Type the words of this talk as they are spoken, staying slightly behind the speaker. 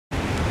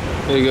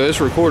There you go,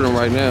 it's recording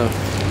right now.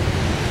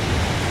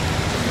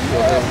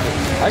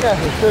 I got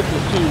some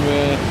scriptures too,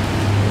 man.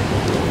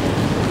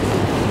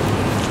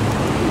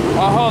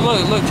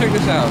 Oh, look, check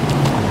this out.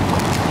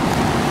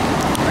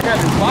 I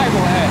got this Bible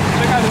hat.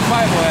 Check out this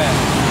Bible hat.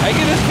 Hey,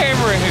 get this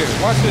camera in here.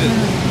 Watch this.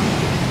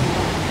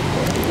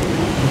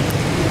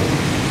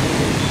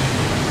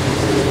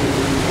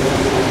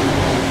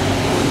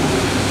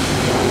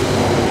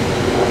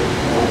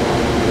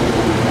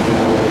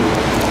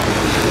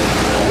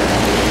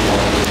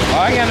 Oh,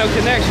 I ain't got no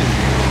connection.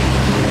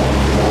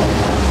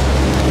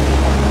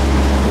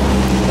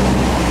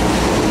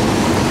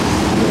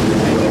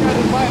 Hey, check out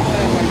this Bible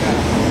hat I got.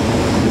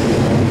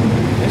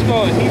 It's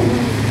called Hebrew.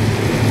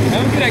 Let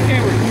me get that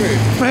camera clear.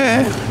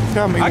 Man,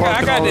 got me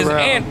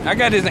I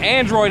got this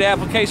Android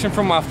application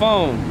from my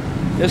phone.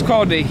 It's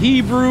called the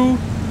Hebrew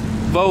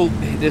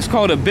It's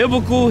called a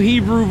Biblical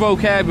Hebrew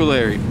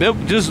Vocabulary.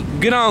 Just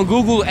get on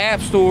Google App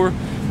Store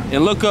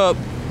and look up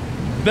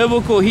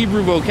Biblical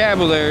Hebrew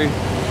Vocabulary.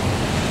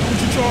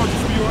 What you charge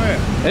for your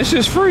app? It's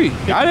just free.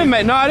 I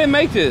didn't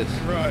make this.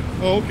 Right.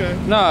 Oh, okay.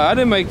 No, I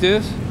didn't make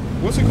this.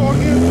 What's it called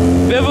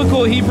again?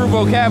 Biblical Hebrew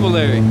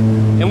Vocabulary.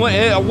 And what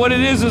it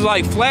is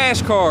like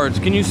flashcards.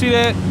 Can you see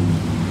that?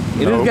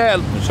 No,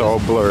 it's all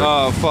blurred.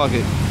 Oh, fuck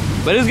it.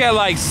 But it's got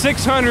like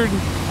 600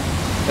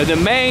 of the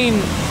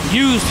main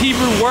used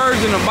Hebrew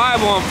words in the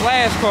Bible on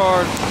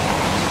flashcards.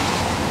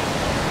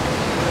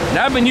 And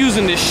I've been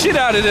using the shit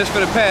out of this for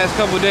the past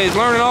couple of days,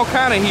 learning all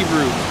kind of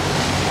Hebrew.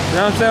 You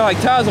know what I'm saying? Like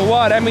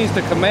Tazawah, that means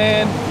to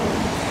command.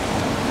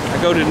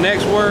 I go to the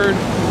next word.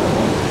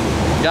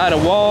 Got a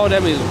wall,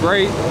 that means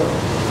great.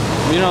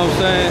 You know what I'm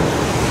saying?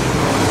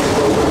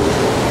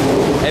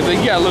 Hey, but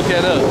you gotta look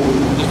that up.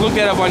 Just look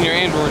that up on your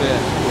Android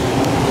app.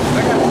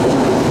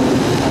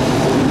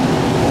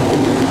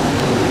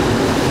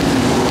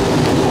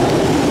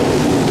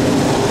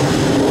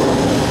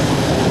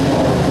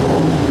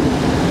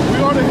 We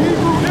are the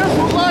Hebrew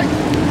Israelites.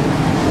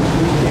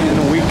 And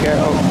a week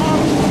out.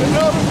 And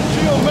others,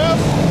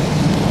 GMS.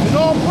 And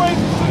all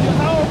praises to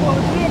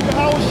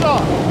Yahweh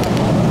Shah.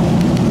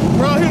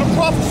 We're out here to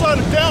prophesy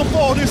the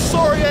downfall of this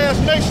sorry-ass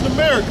nation,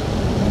 America.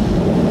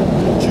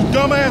 That you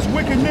dumbass,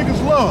 wicked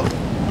niggas love.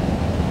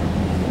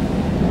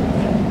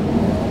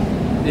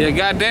 Yeah,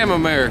 goddamn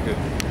America.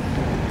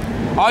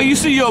 Oh, you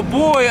see your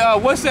boy,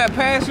 what's that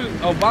pastor?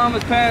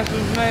 Obama's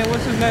pastor's name?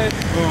 What's his name?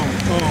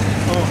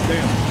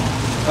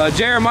 Damn.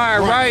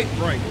 Jeremiah, right?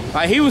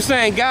 Right. He was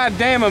saying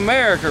goddamn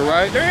America,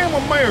 right? Damn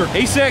America.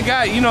 He said,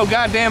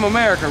 goddamn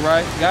America,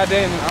 right?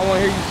 Goddamn, I want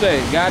to hear you say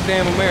it.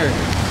 Goddamn America.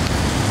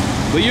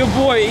 But your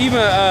boy, even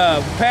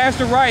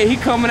Pastor Wright, he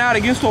coming out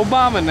against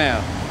Obama now.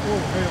 Oh,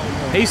 hell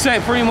no. He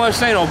said pretty much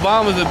saying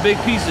Obama's a big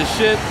piece of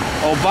shit.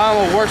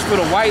 Obama works for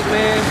the white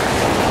man.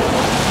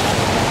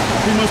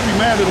 He must be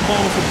mad at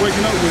Obama for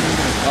breaking up with him.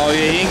 Oh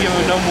yeah, he ain't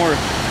giving no more.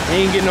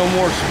 He ain't getting no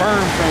more sperm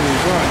from him.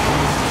 Right.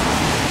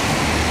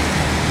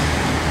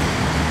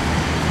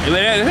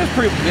 That's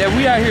pretty. Yeah,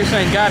 we out here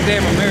saying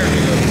goddamn America.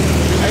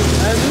 Hey,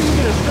 let me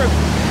get a scripture.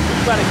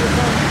 You about to get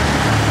something?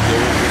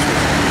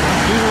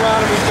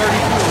 Deuteronomy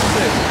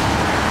 32:6.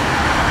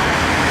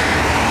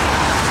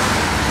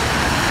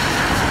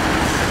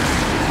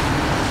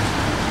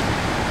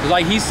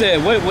 Like he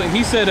said, what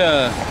he said,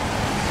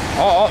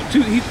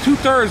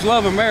 two-thirds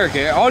love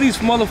America. All these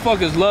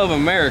motherfuckers love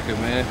America,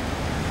 man.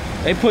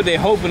 They put their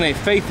hope and their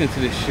faith into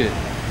this shit.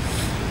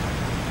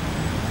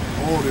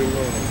 All they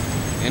love.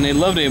 And they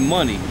love their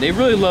money. They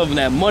really love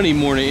that money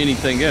more than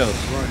anything else.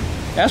 Right.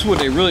 That's what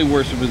they really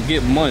worship, is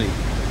get money.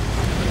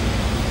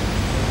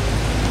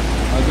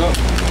 Oh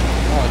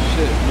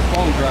shit, the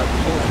phone dropped.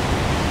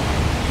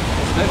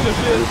 That's your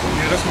shit?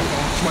 Yeah, that's my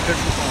phone. It's my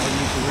extra phone. I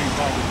use to read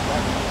Bible.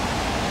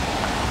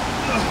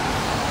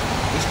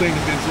 This thing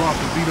has been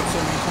dropped and beat up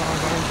so many times.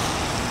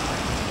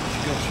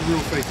 She's real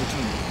faithful to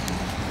me.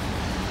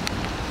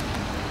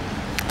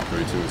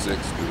 32:6,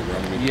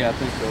 Deuteronomy. Yeah, I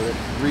think so.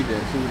 Read that.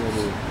 See what that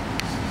is.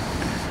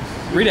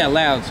 Read that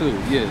loud too.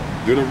 Yeah.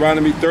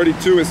 Deuteronomy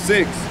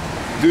 32:6.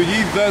 Do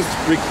ye thus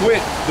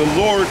requite the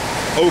Lord,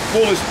 O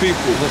foolish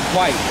people?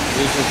 Requite.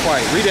 It's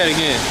requite. Read that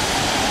again.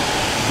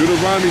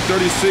 Deuteronomy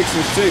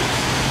 36:6.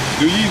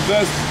 Do ye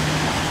thus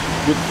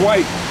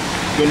requite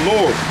the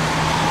Lord,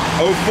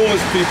 O foolish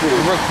people?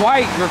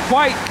 Requite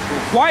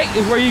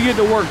is where you get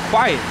the word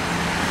quiet.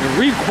 And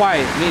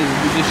requite means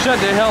you just shut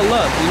the hell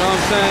up. You know what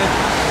I'm saying?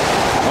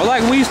 Or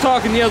like we was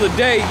talking the other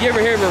day. You ever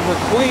hear of a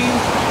requiem?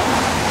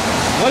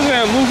 Wasn't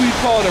there a movie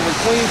called A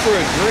Requiem for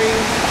a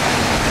Dream?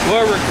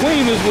 Well, a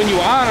requiem is when you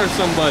honor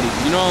somebody.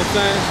 You know what I'm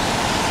saying?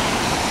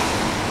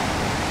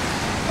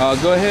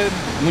 Go ahead.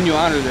 When you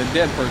honor the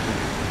dead person.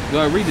 Go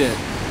ahead, read that.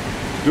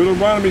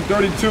 Deuteronomy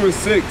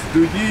 32:6.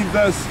 Do ye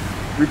thus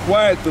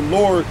requite the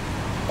Lord,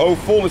 O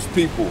foolish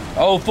people?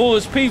 Oh,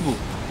 foolish people.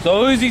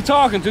 So who is he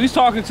talking to? He's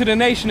talking to the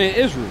nation of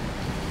Israel.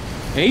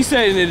 And he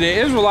said that the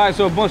Israelites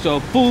are a bunch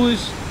of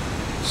foolish,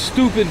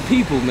 stupid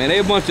people, man. They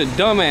a bunch of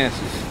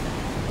dumbasses.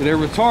 They're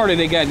retarded.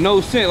 They got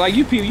no sense. Like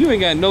you people, you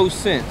ain't got no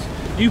sense.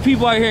 You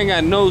people out here ain't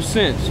got no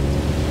sense.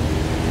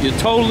 You're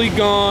totally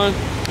gone.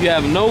 You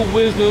have no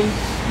wisdom.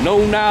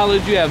 no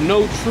knowledge, you have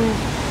no truth,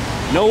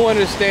 no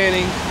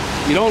understanding,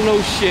 you don't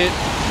know shit,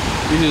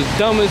 you're just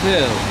dumb as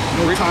hell.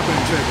 No top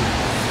integrity.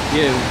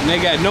 Yeah, and they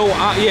got no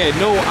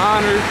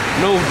honor,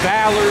 no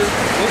valor,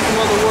 what's some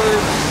other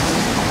word?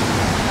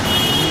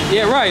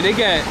 Yeah, right, they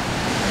got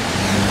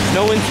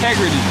no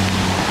integrity,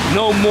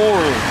 no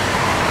moral.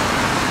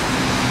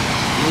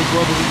 No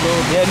brotherly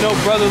love. Yeah, no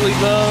brotherly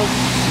love.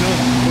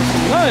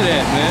 None of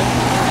that, man.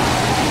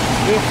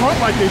 They'll front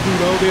like they do,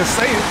 though. They'll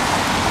say it.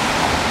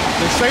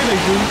 They say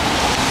they do.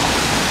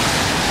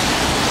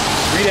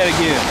 Read that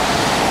again.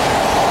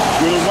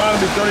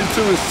 Deuteronomy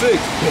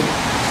 32:6.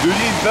 Do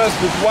ye thus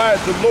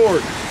requite the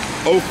Lord,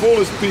 O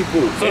foolish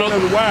people, and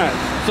unwise?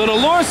 So the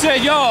Lord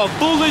said, y'all are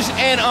foolish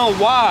and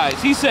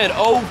unwise. He said,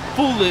 oh,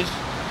 foolish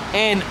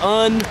and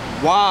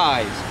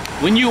unwise.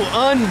 When you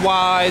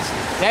unwise,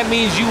 that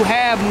means you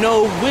have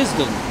no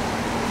wisdom.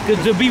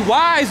 Because to be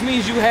wise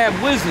means you have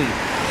wisdom.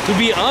 To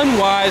be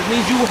unwise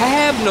means you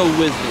have no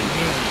wisdom.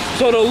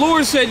 So the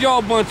Lord said, y'all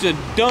a bunch of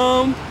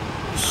dumb,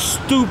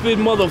 stupid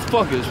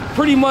motherfuckers.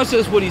 Pretty much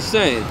that's what he's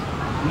saying.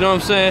 You know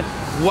what I'm saying?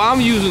 Well,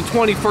 I'm using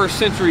 21st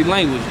century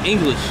language,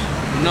 English.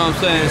 You know what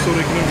I'm saying? So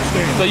they can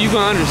understand. So you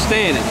can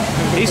understand it.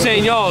 He's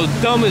saying y'all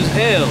dumb as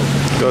hell.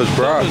 Goes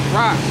rock. Dumb as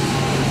rock.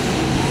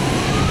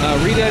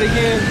 Read that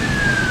again.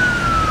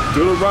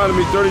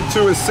 Deuteronomy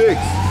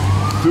 32:6.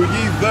 Do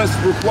ye thus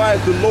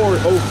requite the Lord,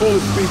 O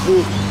foolish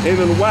people, and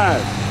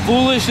unwise?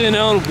 Foolish and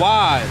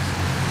unwise.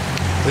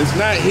 Is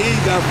not he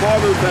thy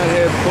father that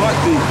hath bought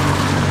thee?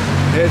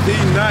 Hath he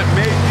not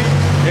made thee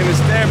and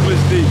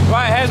established thee?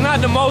 Right, has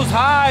not the Most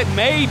High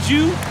made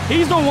you?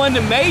 He's the one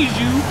that made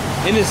you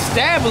and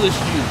established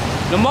you.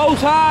 The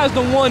Most High is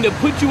the one that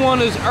put you on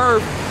this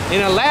earth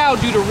and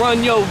allowed you to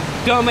run your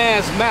dumb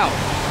ass mouth.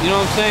 You know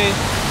what I'm saying?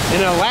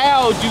 And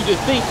allowed you to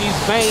think these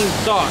vain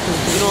thoughts.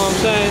 You know what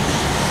I'm saying?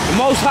 The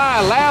Most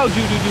High allowed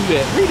you to do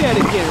that. Read that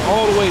again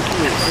all the way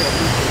through.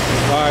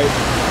 All right.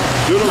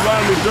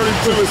 Deuteronomy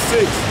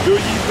 32:6. Do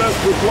ye thus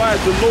requite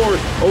the Lord,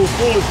 O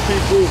foolish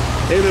people,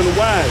 and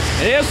unwise?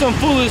 And there's some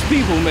foolish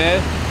people,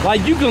 man.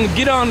 Like you can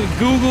get on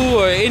Google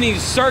or any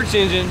search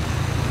engine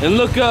and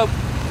look up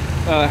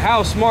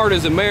how smart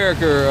is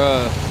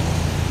America,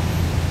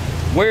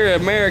 where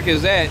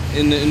America's at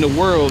in the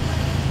world.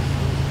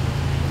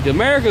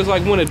 America is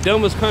like one of the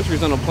dumbest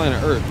countries on the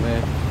planet Earth,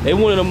 man. They're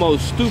one of the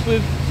most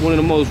stupid, one of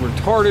the most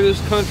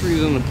retardedest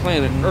countries on the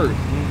planet Earth.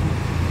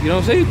 You know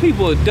what I'm saying? These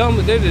people are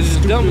dumb, they're just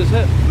stupid, dumb as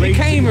hell. They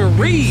can't even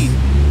read.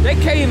 They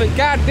can't even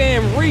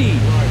goddamn read.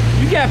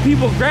 You got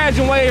people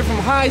graduating from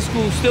high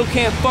school still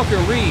can't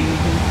fucking read.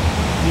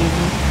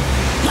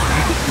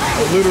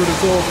 Illiterate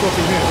is all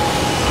fucking hell.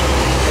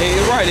 Hey,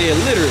 right, they're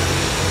illiterate.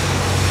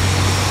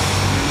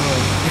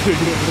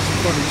 That's some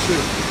funny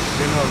shit.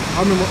 And I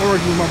remember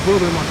arguing with my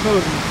brother and my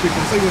cousin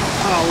because they went to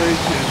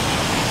college and,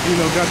 you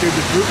know, got their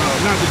degree,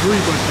 not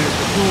degree, but their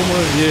diploma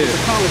and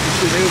college and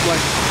shit. They was like,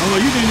 oh,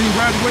 you didn't even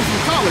graduate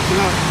from college. And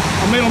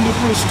I made them look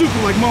real stupid,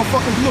 like,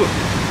 motherfuckers, look.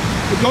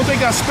 Don't they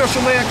got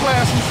special ed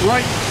classes,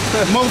 right?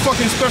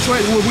 Motherfucking special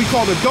ed, what we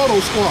call the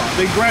dodo squad.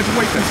 They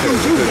graduate from school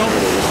too,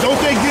 don't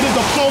they get a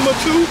diploma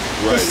too?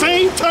 Right. The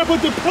same type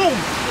of diploma.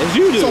 As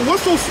you do. So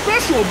what's so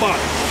special about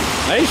it?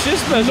 Ain't shit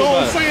special. You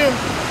know what I'm saying?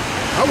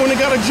 I wouldn't have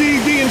got a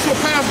GED and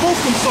surpassed both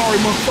them sorry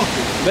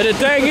motherfuckers. But the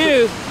thing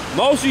is,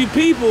 most of you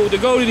people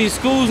that go to these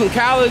schools and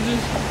colleges,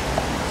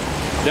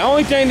 the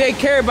only thing they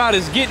care about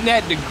is getting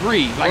that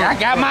degree. Like, I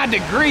got my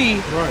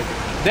degree. Right.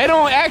 They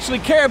don't actually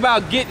care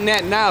about getting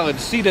that knowledge.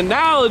 See, the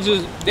knowledge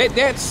is,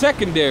 that's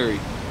secondary.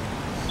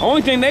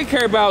 Only thing they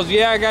care about is,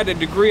 yeah, I got the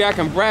degree, I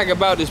can brag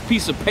about this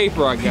piece of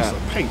paper I got. Piece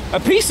of paper. A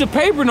piece of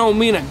paper don't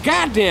mean a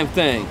goddamn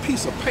thing. A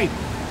piece of paper.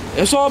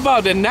 It's all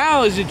about the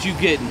knowledge that you're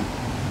getting.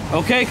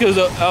 Okay, because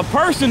a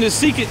person is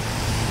seeking,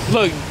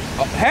 look,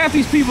 half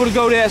these people that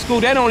go to that school,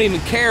 they don't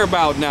even care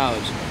about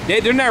knowledge.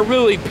 They're not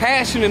really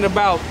passionate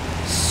about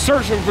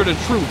searching for the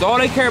truth. All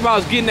they care about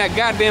is getting that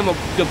goddamn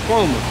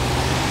diploma.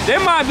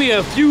 There might be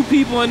a few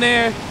people in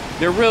there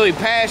that are really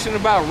passionate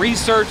about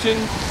researching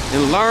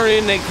and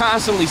learning. They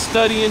constantly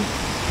studying.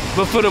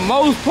 But for the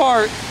most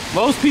part,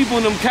 most people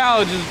in them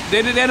colleges,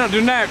 they're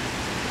not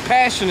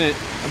passionate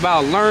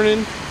about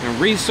learning and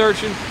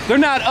researching. They're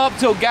not up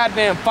till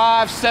goddamn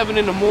 5, 7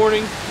 in the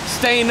morning,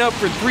 staying up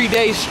for 3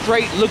 days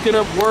straight, looking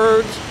up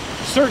words,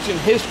 searching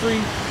history.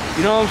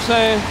 You know what I'm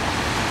saying?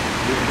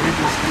 Yeah, they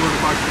just worried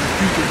about the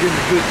future getting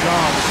a good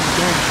job or some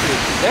dumb shit.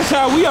 That's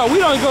how we are. We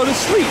don't go to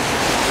sleep.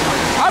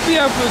 I be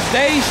up for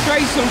days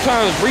straight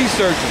sometimes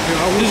researching.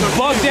 Just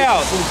bugged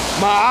out.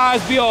 My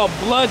eyes be all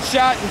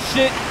bloodshot and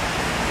shit.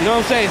 You know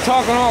what I'm saying?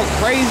 Talking all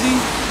crazy.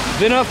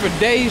 Been up for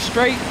days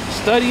straight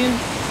studying.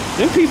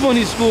 Them people in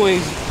these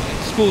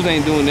schools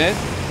ain't doing that.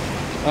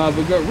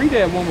 But go read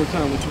that one more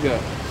time, what you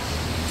got.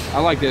 I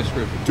like that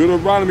scripture.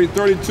 Deuteronomy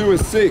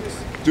 32:6.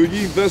 Do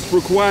ye thus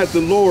requite the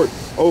Lord,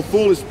 O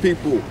foolish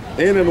people,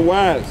 and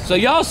unwise? So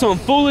y'all some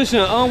foolish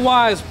and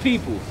unwise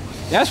people.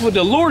 That's what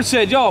the Lord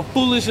said, y'all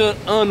foolish and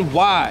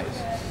unwise.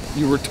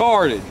 You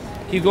retarded.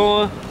 Keep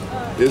going.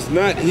 Is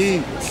not he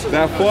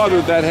thy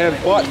father that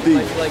hath bought thee?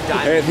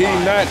 Had he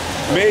not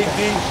made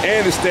thee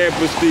and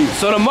established thee?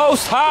 So the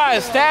Most High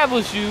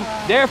established you,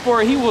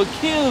 therefore he will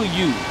kill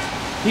you.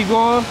 Keep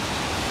going.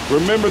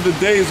 Remember the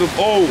days of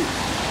old.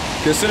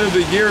 Consider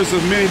the years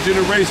of many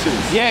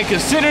generations. Yeah,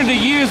 consider the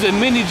years of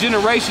many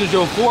generations,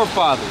 your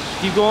forefathers.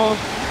 Keep going.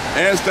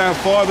 Ask thy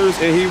fathers,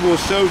 and he will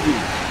show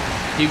thee.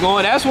 Keep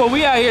going. That's what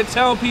we out here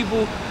telling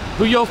people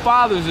who your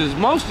fathers is.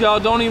 Most of y'all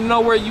don't even know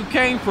where you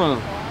came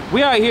from.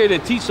 We out here to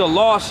teach the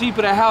lost sheep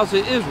of the house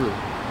of Israel.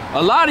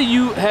 A lot of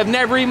you have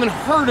never even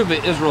heard of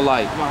an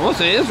Israelite. What's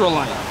an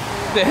Israelite?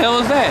 What the hell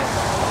is that?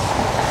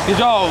 Because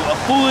y'all are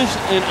foolish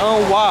and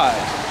unwise.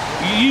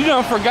 You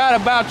done forgot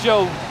about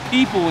your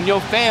people and your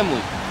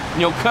family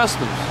and your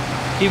customs.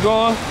 Keep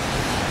going.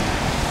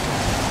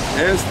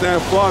 Ask thy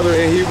father,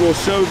 and he will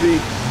show thee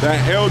thy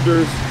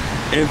elders,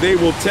 and they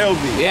will tell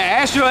thee.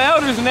 Yeah, ask your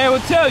elders and they will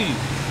tell you.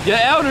 Your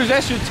elders,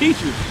 that's your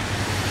teachers.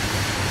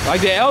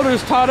 Like the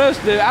elders taught us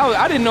that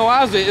I didn't know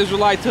I was an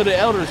Israelite till the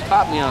elders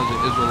taught me I was an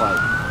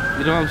Israelite.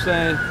 You know what I'm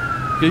saying?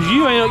 Because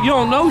you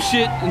don't know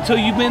shit until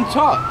you've been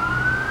taught.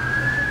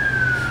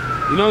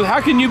 You know,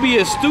 how can you be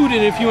a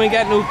student if you ain't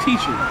got no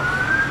teacher?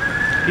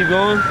 Keep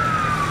going.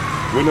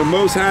 When the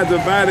Most High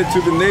divided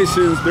to the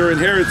nations their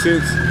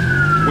inheritance,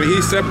 when he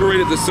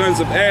separated the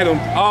sons of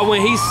Adam. Oh, when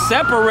he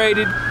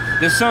separated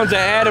the sons of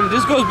Adam,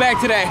 this goes back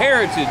to that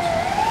heritage.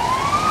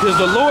 Because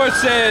the Lord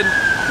said,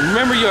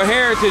 remember your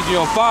heritage and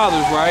your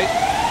fathers, right?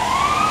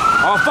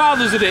 Our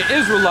fathers are the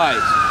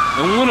Israelites.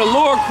 And when the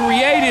Lord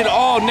created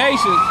all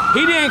nations,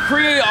 he didn't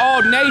create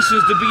all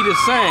nations to be the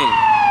same.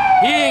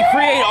 He didn't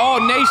create all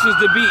nations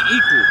to be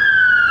equal.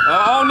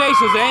 All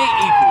nations ain't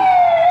equal.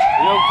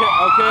 You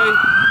okay?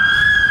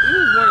 He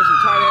was wearing some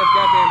tight ass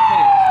goddamn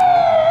pants,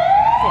 man.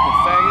 Fucking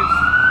faggots.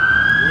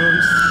 Well,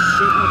 he's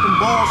shutting up in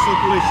ball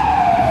circulation.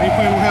 Ain't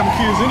planning on having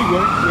kids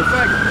anyway. You're a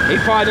faggot. He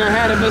probably done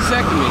had a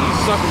vasectomy. He's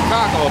sucking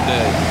cock all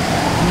day.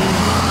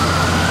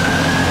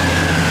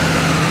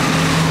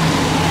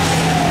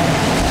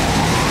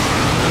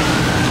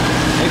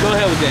 Hey, go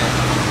ahead with that.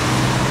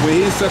 When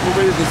he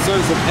separated the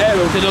sons of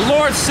Adam. So the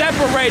Lord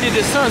separated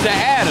the sons of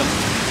Adam.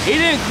 He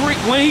didn't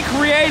when he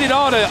created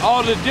all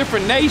the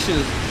different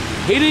nations,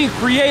 he didn't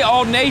create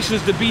all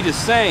nations to be the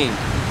same.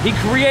 He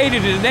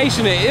created the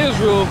nation of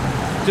Israel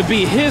to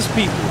be his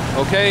people,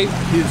 okay?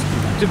 His people.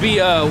 To be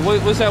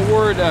what's that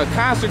word?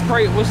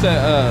 Consecrate. What's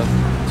that?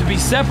 To be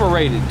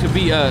separated. To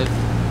be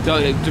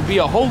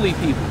a holy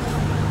people.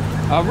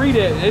 I'll read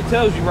it. It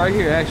tells you right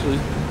here, actually.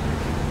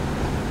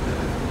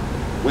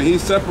 When he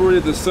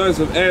separated the sons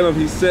of Adam,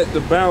 he set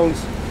the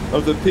bounds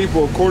of the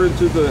people according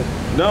to the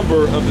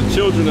number of the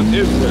children of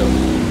Israel.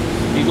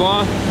 Keep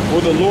going.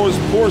 For the Lord's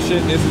portion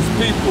is his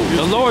people.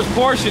 The Lord's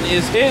portion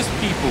is his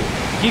people.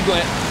 Keep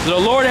going. The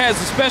Lord has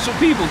a special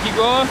people. Keep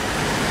going.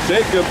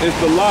 Jacob is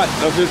the lot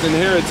of his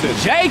inheritance.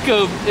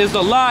 Jacob is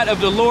the lot of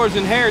the Lord's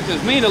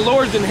inheritance. Meaning the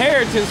Lord's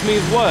inheritance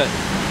means what?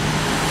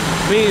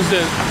 Means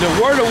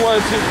we're the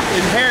ones who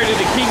inherited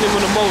the kingdom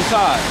of the Most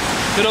High.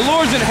 So the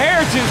Lord's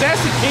inheritance,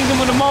 that's the kingdom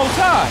of the Most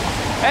High.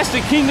 That's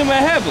the kingdom of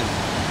heaven.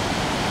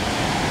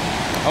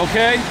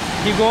 Okay,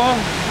 keep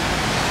going.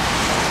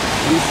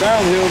 We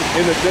found him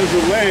in a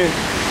desert land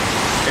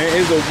and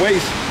in the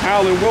waste,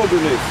 howling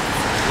wilderness.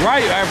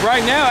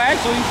 Right now,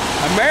 actually,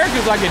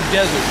 America's like a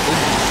desert.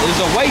 It's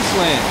a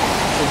wasteland.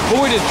 It's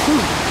void of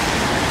truth.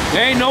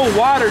 There ain't no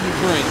water to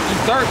drink.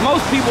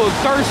 Most people are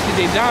thirsty.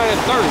 They dying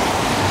of thirst.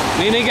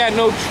 They got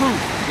no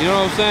truth. You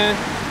know what I'm saying?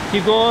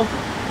 Keep going.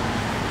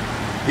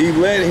 He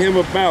led him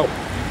about.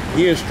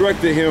 He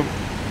instructed him.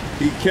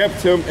 He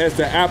kept him as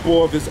the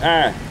apple of his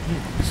eye.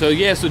 So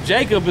yeah, so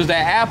Jacob is the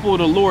apple of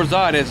the Lord's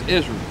eye. That's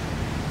Israel.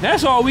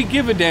 That's all we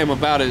give a damn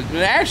about it. And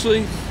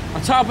actually,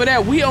 on top of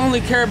that, we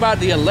only care about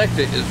the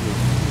elected Israel.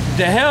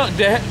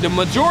 The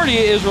majority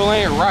of Israel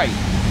ain't right.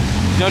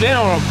 You know, they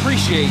don't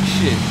appreciate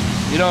shit.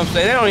 You know what I'm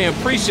saying? They don't even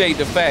appreciate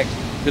the fact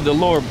that the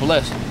Lord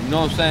blessed them. You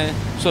know what I'm saying?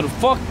 So to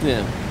fuck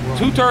them. Right.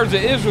 2/3 of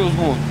Israel is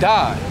gonna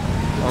die.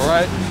 All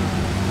right?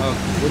 Okay,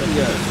 what you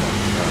got?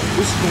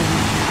 This is going to be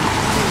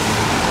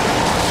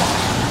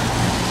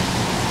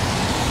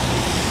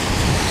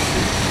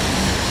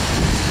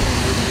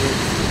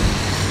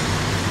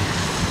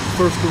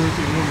 1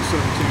 Corinthians 1:17.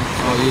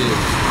 Oh yeah.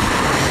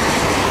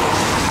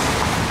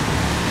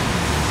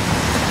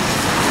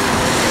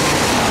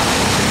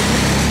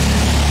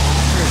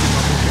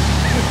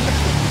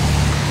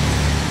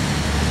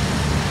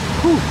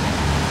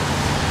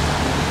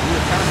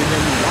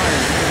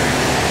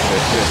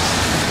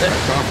 That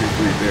coffee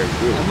pretty damn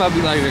good. That might be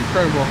like an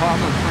incredible hot.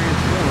 I'm gonna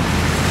transform.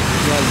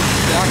 Like,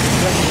 I can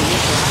definitely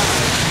lift the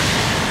high.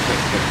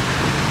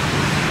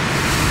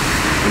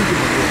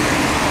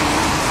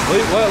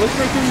 Wait, what? Let's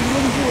break through these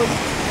little boards.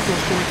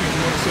 1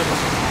 Corinthians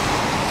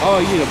 1:17.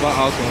 Oh yeah, but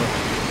also.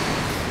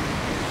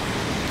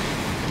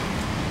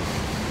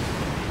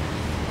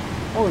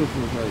 Oh, this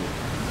is right.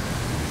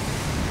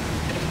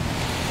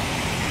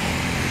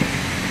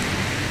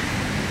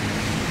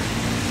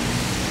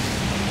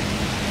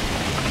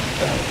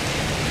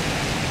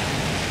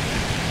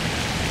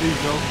 There you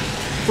go.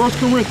 1 1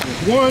 Corinthians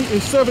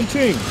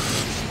 1:17.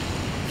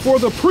 For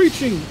the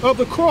preaching of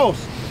the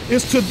cross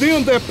is to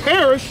them that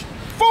perish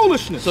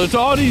foolishness. So to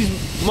all these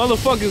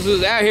motherfuckers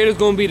that's out here that's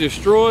gonna be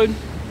destroyed,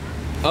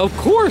 of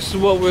course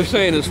what we're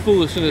saying is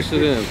foolishness to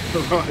them.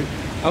 Right.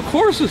 Of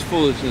course it's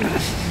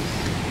foolishness.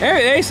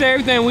 They say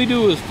everything we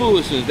do is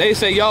foolishness. They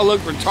say y'all look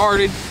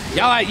retarded.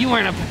 Y'all like you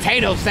wearing a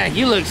potato sack.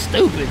 You look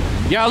stupid.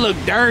 Y'all look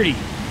dirty.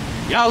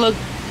 Y'all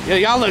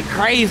look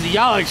crazy.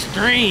 Y'all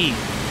extreme.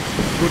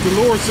 What the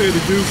Lord said to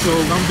do, so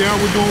I'm down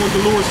with doing what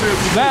the Lord said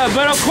to do.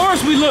 But of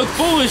course we look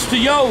foolish to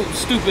your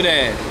stupid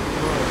ass.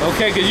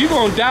 Okay, because you're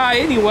going to die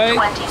anyway.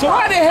 So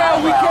why the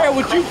hell we care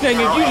what you think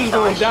if you just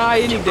going to die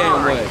any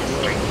damn way?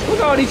 Look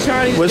at all these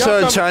Chinese. What's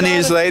up,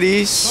 Chinese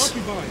ladies?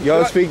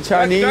 Y'all speak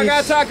Chinese? I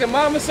got to talk to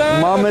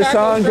Mama-san?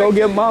 Mama-san, go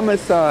get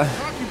Mama-san.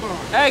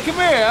 Hey, come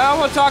here. I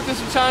want to talk to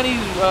some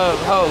Chinese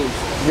hoes.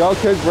 Y'all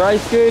cook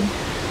rice good?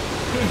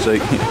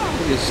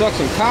 You suck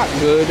some cotton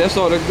good. That's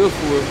all they're good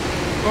for.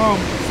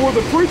 For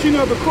the preaching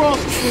of the cross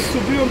is to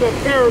them that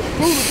perish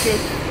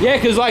foolishness. Yeah,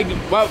 because like,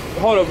 well,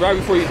 hold up, right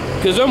before you,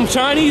 because them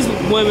Chinese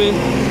women,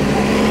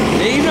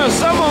 and even though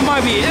some of them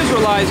might be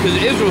Israelites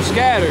because Israel's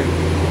scattered,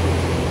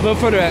 but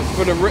for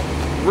the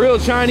real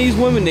Chinese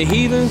women, the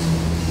heathens,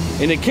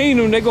 in the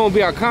kingdom, they're going to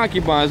be our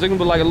concubines. They're going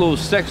to be like a little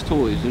sex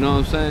toys, you know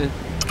what I'm saying?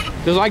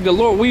 Because like the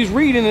Lord, we was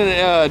reading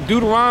in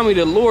Deuteronomy,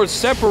 the Lord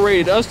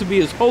separated us to be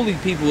his holy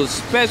people, his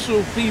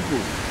special people.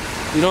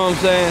 You know what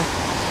I'm saying?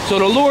 So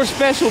the Lord's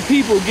special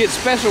people get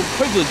special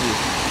privileges.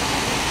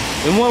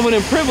 And one of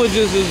them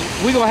privileges is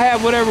we're going to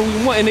have whatever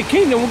we want. In the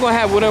kingdom, we're going to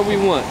have whatever we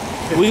want.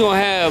 We're going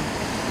to have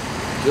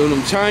them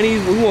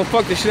Chinese, we're going to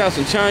fuck the shit out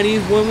some Chinese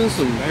women,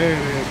 some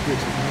badass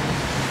bitches,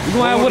 man.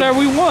 We're going to have whatever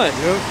we want.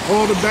 Yep,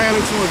 all the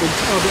baddest ones, the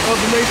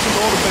other nations,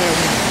 all the bad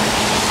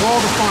ones. All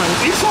the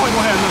finest. Esau ain't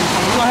going to have nothing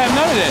fun. He's going to have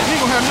none of that. He ain't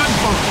going to have nothing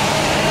fun.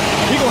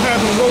 He gonna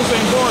have them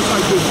Roseanne Barr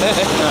type bitches.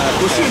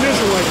 Well, she an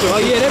Israelite though. Oh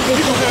yeah, that bitch.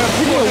 He gonna have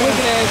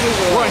wicked ass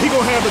Israelite. Right, he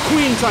gonna have the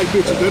queen type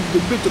bitches.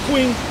 The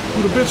queen,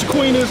 who the bitch the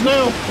queen is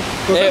now.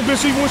 Cause that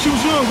bitch even when she was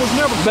young was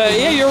never. But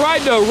yeah, you're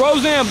right though.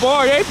 Roseanne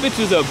Barr, that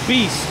bitch is a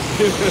beast.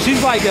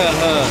 She's like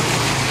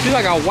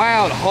a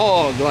wild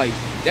hog. Like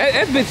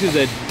that bitch is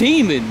a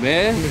demon,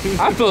 man.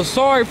 I feel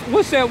sorry.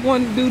 What's that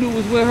one dude who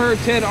was with her?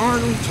 Ted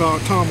Arnold.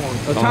 Tom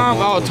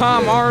Arnold.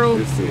 Tom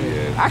Arnold.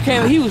 I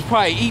can't. He was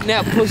probably eating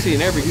that pussy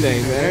and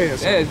everything, man.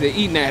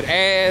 Eating that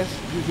ass.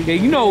 Yeah,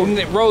 you know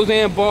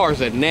Roseanne Barr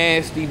is a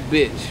nasty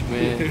bitch,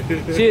 man.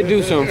 She'd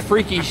do some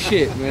freaky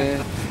shit,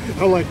 man.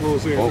 I like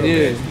Roseanne.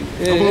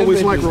 Yeah. I've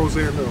always liked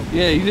Roseanne though.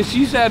 Yeah,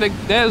 she said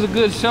that was a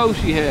good show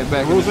she had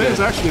back in the day. Roseanne's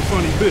actually a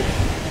funny bitch.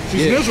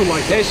 She's an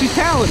Israelite. Yeah, she's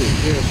talented.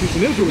 Yeah, she's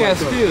an Israelite. Yeah,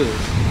 still.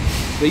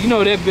 But you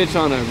know that bitch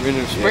in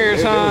her spare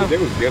time. They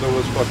was ghetto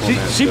as fuck on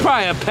that. She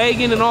probably a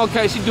pagan and all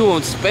kinds. She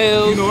doing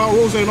spells. You know how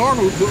Roseanne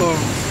Arnold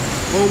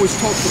always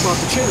talks about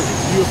the chariots,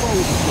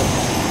 UFOs and stuff.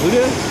 Who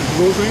did?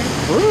 Roseanne?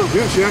 Really?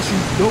 Yeah, she actually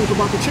knows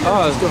about the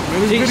chariots and stuff,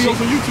 man. There's videos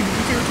on YouTube you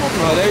can see her talking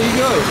about. Oh, there you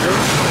go.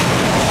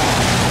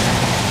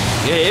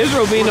 Yeah,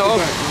 Israel being the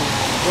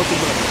What's the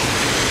back?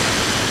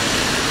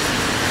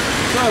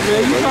 What's up,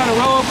 man? You trying to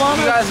roll up on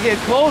You guys get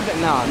cold?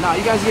 No,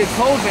 you guys get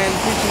cold, man.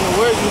 Preaching the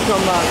words we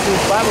come to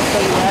this Bible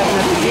study we're having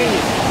at the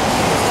beginning.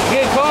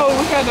 Get cold,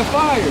 we got the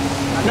fire.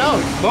 I know.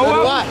 So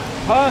do I.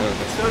 Huh?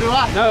 So do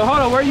I. No,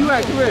 hold on, where you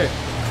at? Come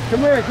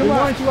here. Come on. Why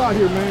aren't you out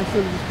here, man,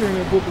 instead of just carrying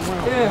that book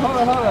around? Yeah, hold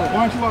on. Why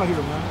aren't you out here,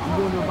 man? I'm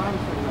doing the Bible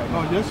study right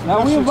now. Oh, yes. Now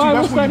we in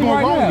Bible study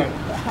right now.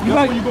 That's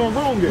where you're going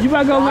wrong at. You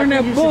better go learn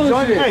that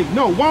bullshit. Hey,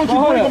 no, why don't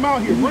you bring them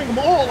out here? Bring them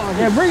all out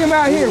here. Yeah, bring them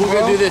out here, We're bro.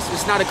 going to do this.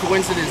 It's not a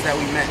coincidence that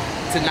we met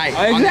tonight.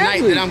 Exactly. On the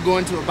night that I'm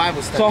going to a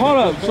Bible study. So hold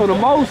up. So the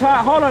Most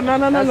High, hold on, no.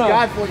 That's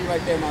God for you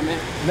right there, my man.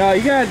 No,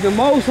 you got the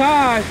Most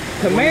High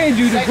command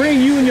you to bring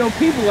you and your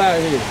people out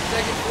here.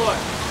 Second floor.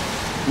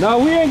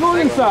 No, we ain't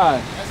going inside.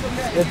 That's what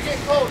man. If you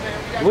get cold,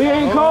 man. We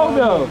ain't cold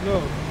though. No,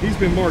 he's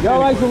been marked. Y'all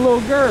like some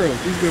little girls.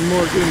 He's been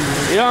marked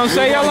anyway. You know what I'm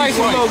saying? Y'all like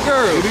some little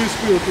girls. It is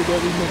spiritual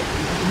that we met.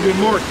 He's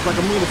been marked like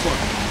a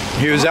motherfucker.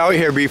 He was out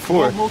here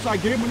before. Most I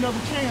gave him another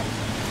chance.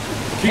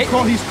 He's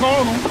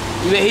calling him.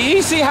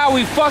 He see how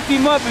we fucked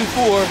him up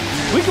before.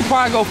 We could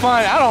probably go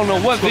find it. I don't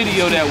know what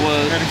video that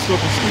was.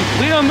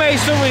 We done made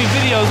so many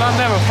videos, I'll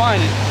never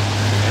find it.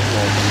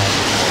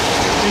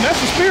 And that's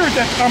the spirit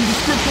that the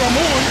scripture I'm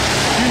on.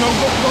 You know,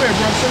 go ahead,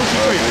 bro. Say what you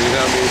say. You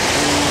know what I mean?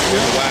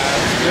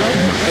 Unwise.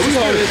 Hey, we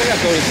hold this. I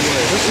gotta throw this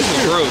away. This is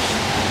gross.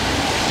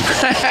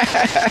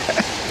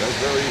 That's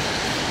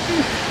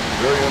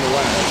very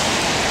unwise.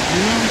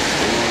 You know?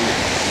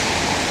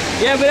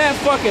 Yeah, but that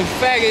fucking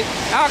faggot,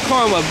 I'll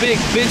call him a big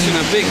bitch in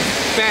a big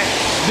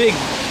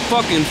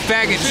fucking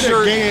faggot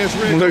shirt.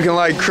 Looking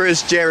like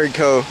Chris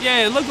Jericho.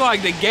 Yeah, it looked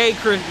like the gay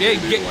Chris. Yeah,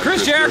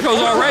 Chris Jericho's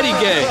already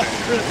gay.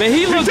 But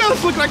he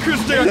does look like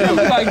Chris Jericho.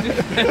 Like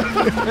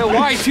the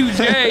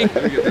Y2J.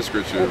 Let me get this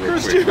scripture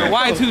real quick. The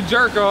Y2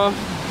 jerk off.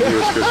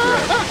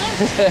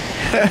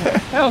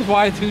 That was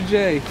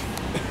Y2J.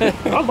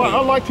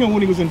 I liked him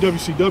when he was in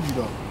WCW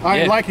though. I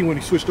didn't like him when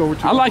he switched over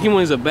to. I like him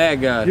when he's a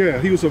bad guy. Yeah,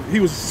 he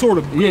was sort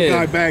of good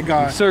guy, bad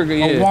guy. Circle,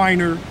 yeah. A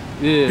whiner.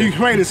 Yeah. He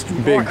played his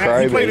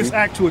crybaby.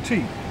 act to a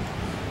T.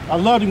 I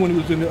loved him when he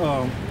was in the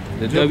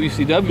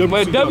WCW.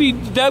 But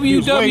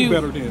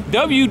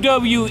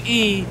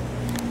WWE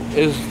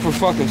is for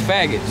fucking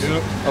faggots.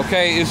 Yep.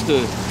 Okay, it's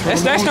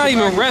that's not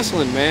even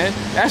wrestling, man.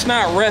 That's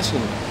not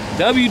wrestling.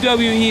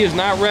 WWE is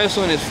not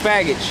wrestling. It's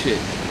faggot shit.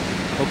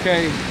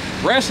 Okay,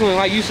 wrestling,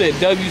 like you said,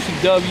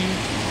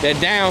 WCW, that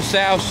down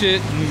south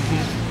shit.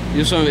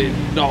 You know,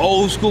 the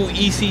old school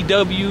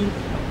ECW.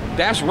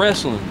 That's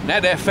wrestling.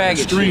 Not that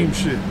faggot extreme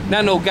shit.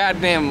 Not no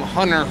goddamn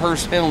Hunter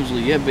Hearst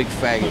Helmsley, that big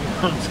faggot.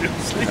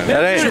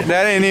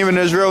 That ain't even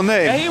his real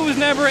name. He was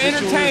never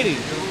entertaining.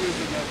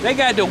 They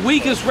got the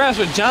weakest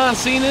wrestler, John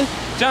Cena.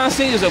 John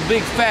Cena's a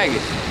big faggot.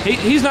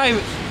 He's not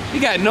even, he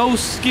got no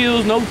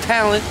skills, no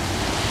talent.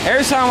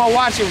 Every time I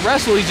watch him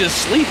wrestle, he's just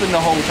sleeping the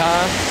whole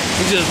time.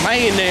 He's just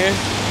laying there,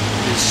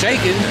 just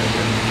shaking.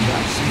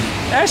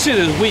 That shit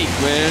is weak,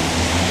 man.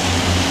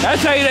 I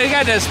tell you, they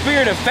got that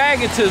spirit of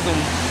faggotism.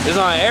 It's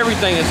on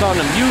everything. It's on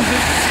the music,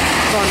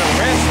 it's on the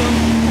wrestling,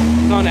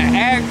 it's on the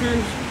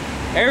actors.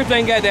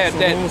 Everything got that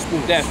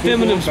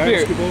feminine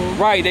spirit.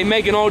 Right, they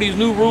making all these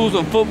new rules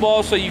of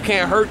football so you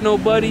can't hurt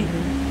nobody.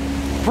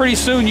 Pretty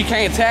soon you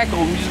can't tackle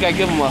them, you just gotta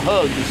give them a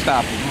hug to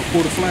stop them.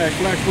 For the flag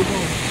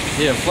football.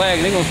 Yeah, flag,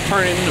 they gonna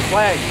turn it into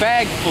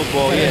fag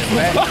football, yeah.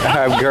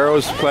 Have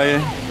girls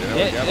playing.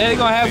 Yeah, they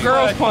gonna have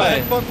girls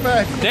playing.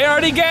 They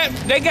already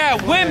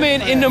got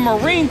women in the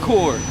Marine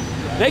Corps.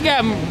 They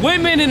got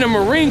women in the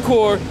Marine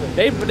Corps.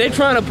 They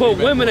trying to put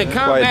women in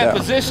combat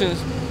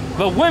positions,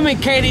 but women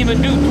can't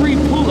even do 3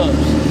 pull-ups.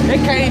 They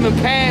can't even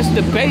pass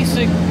the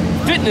basic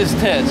fitness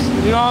test.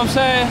 You know what I'm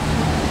saying?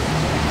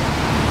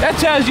 That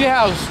tells you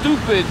how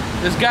stupid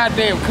this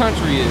goddamn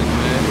country is,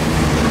 man.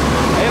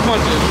 Hey, a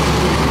bunch of.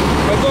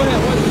 But go ahead.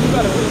 You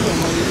gotta put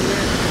something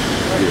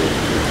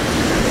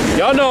on.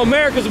 Y'all know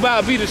America's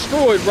about to be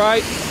destroyed,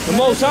 right? The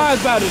Most High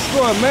is about to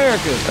destroy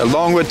America.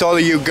 Along with all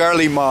of you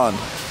girly mon.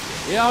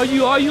 Yeah, all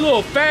you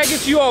little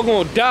faggots, you all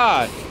gonna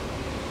die.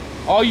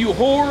 All you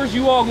whores,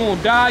 you all gonna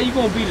die. You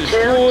gonna be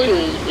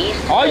destroyed.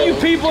 All you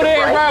people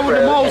that ride with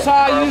the Most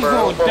High, you just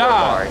gonna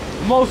die.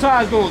 The Most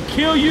High is gonna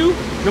kill you.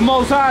 The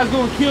Most High is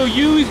gonna kill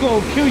you. He's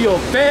gonna kill your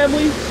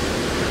family.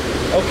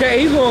 Okay,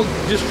 he's gonna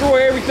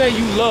destroy everything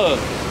you love.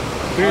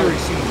 Very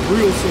simple,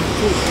 real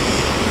simple.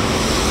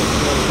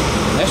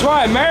 That's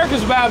right,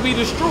 America's about to be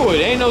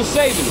destroyed. Ain't no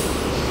saving it.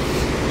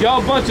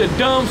 Y'all bunch of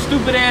dumb,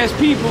 stupid ass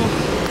people.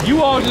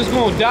 You all just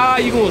gonna die,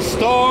 you gonna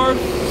starve,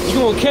 you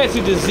gonna catch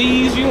a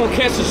disease, you gonna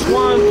catch a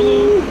swine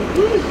flu.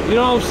 You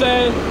know what I'm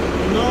saying?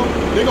 You know,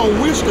 they gonna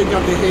wish they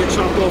got their head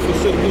chopped off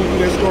instead of doing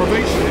that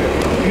starvation.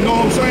 You know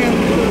what I'm saying?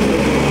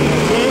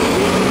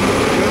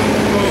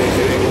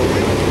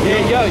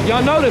 Yeah,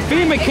 y'all know the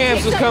FEMA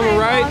camps is coming,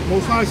 right?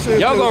 Most High said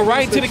y'all go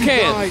right to the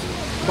camps.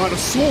 By the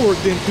sword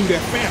than through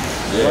that famine.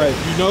 Yeah. Right.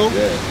 You know?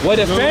 Yeah. Well,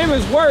 the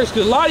famine's worse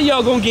because a lot of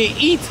y'all gonna get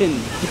eaten.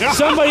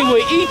 Somebody will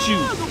eat you.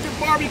 Gonna get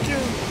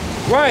barbecued.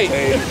 Right.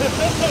 Hey.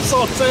 That's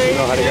all I'm saying. You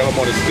know how they got them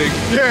on the stick?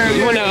 Yeah.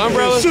 You want that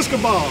umbrella? Shish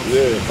kebab.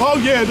 Yeah. Oh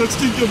yeah, the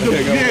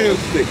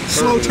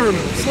slow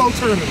turning. Slow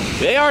turning.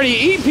 They already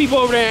eat people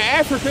over there in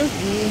Africa.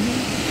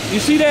 You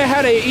see that?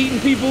 How they eating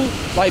people?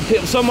 Like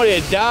somebody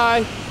that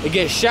died, they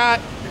get shot.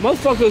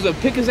 Motherfuckers will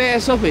pick his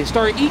ass up and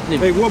start eating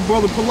him. Hey, what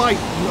Brother Polite,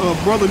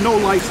 Brother No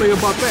Light say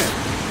about that?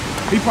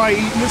 He probably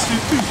eating this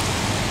shit too.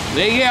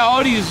 They got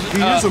all these.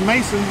 He is a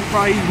Mason. He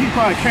probably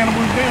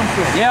cannibal his damn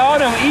self. Yeah, all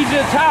them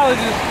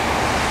Egyptologists.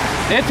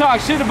 They talk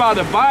shit about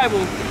the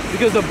Bible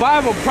because the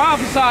Bible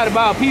prophesied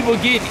about people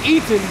getting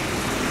eaten.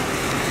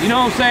 You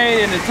know what I'm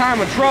saying? In the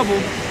time of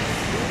trouble,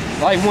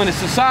 like when the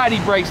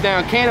society breaks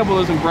down,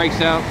 cannibalism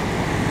breaks out.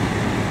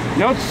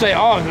 You don't say,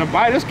 oh, in the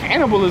Bible, there's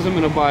cannibalism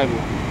in the Bible.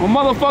 Well,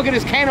 motherfucker,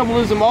 there's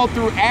cannibalism all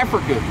through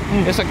Africa.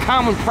 It's a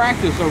common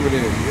practice over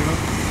there.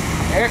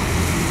 Yeah.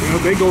 You know,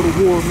 they go to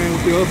war, man,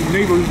 with the other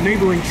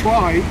neighboring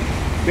tribe.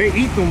 They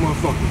eat them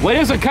motherfuckers. Well,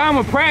 it's a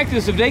common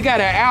practice if they got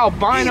an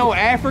albino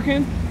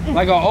African,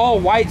 like an all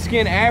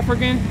white-skinned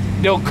African,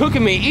 they'll cook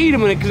him and eat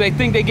him because they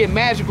think they get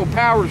magical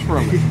powers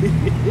from it.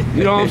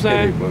 You know what I'm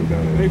saying?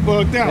 They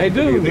bugged out. They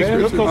do,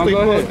 man. That's because they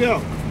bugged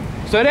out.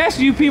 So that's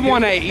you people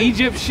on that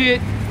Egypt shit.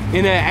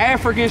 In that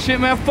African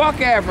shit, man,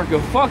 fuck Africa,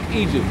 fuck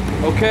Egypt,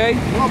 okay?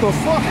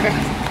 Motherfucker.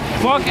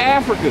 Fuck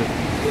Africa.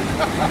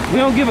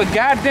 We don't give a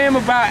goddamn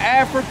about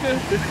Africa.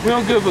 We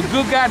don't give a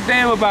good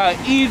goddamn about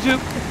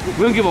Egypt.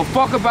 We don't give a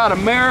fuck about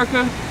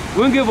America.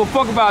 We don't give a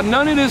fuck about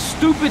none of this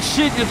stupid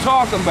shit you're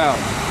talking about.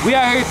 We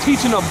out here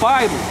teaching the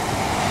Bible.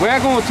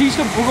 We're gonna teach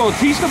the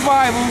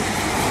Bible,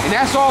 and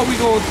that's all we're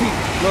gonna teach.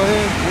 Go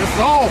ahead. That's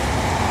all.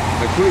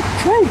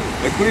 True.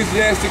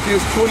 Ecclesiastes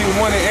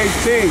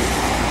 21:18.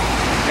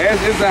 As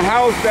is a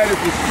house that is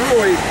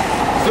destroyed,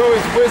 so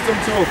is wisdom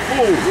to a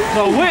fool.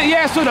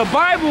 So the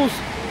Bible's,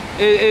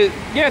 to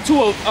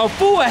a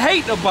fool will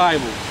hate the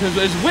Bible, because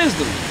it's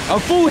wisdom. A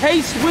fool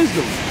hates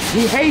wisdom.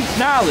 He hates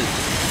knowledge.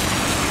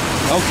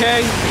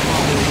 Okay?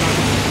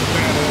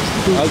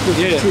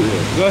 Yeah,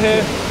 go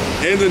ahead.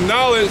 And the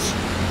knowledge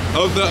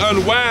of the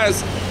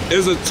unwise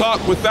is a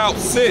talk without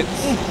sense.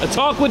 A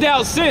talk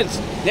without sense.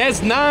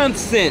 That's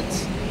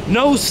nonsense.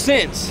 No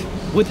sense.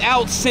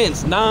 Without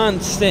sense.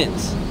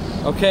 Nonsense.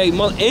 Okay?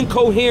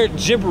 Incoherent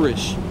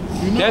gibberish.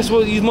 That's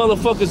what these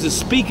motherfuckers is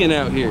speaking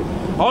out here.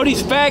 All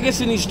these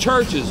faggots in these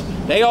churches,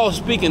 they all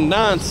speaking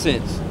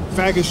nonsense.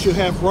 Faggots should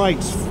have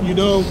rights, you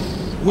know.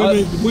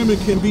 Women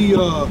can be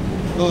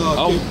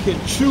can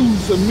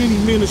choose as many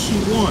men as she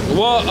wants.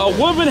 Well, a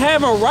woman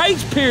having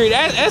rights, period,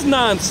 that's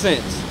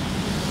nonsense.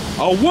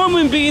 A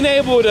woman being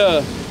able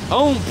to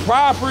own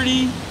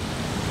property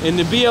and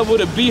to be able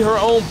to be her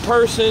own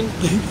person,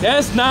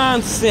 that's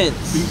nonsense.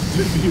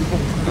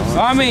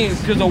 I mean,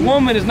 because a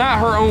woman is not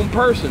her own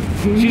person.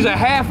 She's a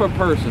half a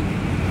person.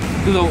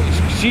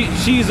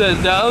 She's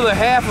the other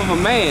half of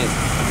a man.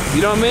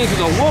 You know what I mean?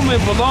 Because a woman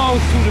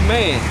belongs to the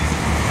man.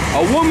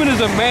 A woman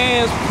is a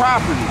man's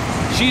property.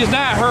 She is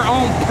not her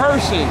own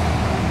person,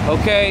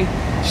 okay?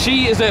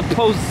 She is a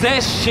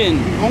possession.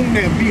 Own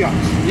that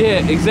biatch.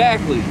 Yeah,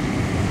 exactly.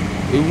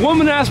 A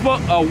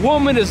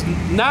woman is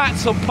not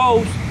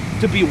supposed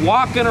to be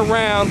walking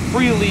around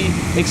freely,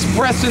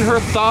 expressing her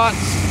thoughts,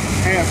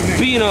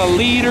 being a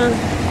leader.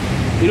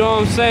 You know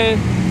what I'm saying?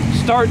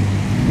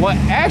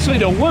 Actually,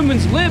 the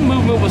women's lib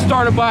movement was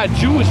started by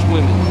Jewish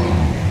women.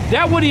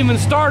 That wasn't even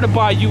started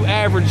by you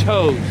average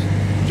hoes.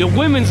 The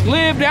women's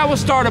lib, that was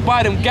started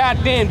by them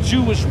goddamn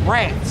Jewish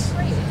rats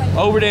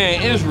over there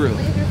in Israel.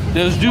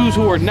 Those Jews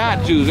who are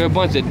not Jews, they're a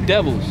bunch of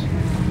devils.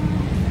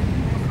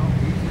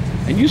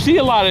 And you see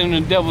a lot of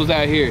them devils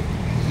out here.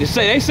 They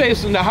say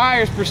some of the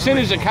highest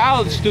percentage of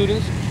college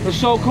students are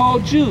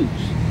so-called Jews.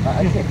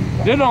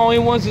 They're the only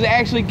ones that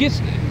actually gets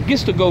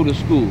to go to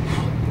school.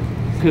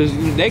 Because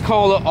they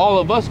call all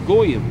of us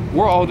goyim.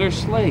 We're all their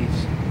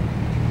slaves.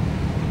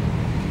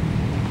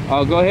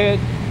 Oh, go ahead.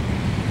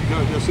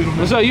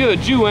 So you're a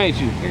Jew, ain't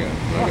you?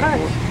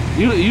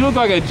 You look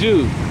like a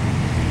Jew.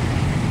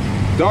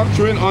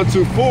 Doctrine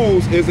unto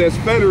fools is as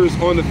fetters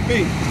on the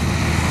feet,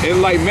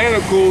 and like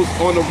manacles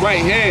on the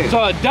right hand.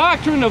 So a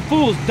doctrine of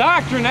fools,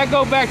 doctrine, that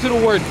go back to the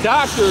word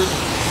doctor,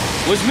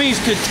 which means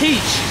to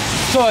teach.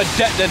 So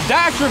the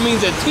doctrine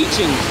means the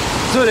teachings.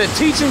 So the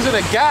teachings of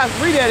the God,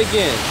 read that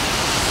again.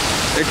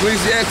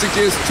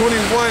 Ecclesiasticus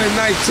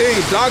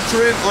 21:19,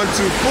 doctrine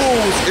unto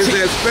fools is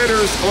as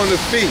fetters on the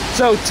feet.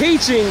 So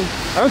teaching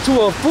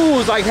unto a fool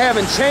is like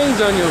having chains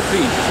on your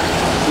feet.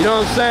 You know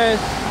what I'm saying?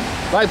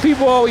 Like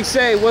people always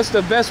say, what's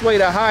the best way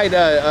to hide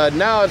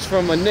knowledge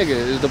from a nigga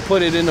is to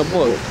put it in a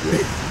book.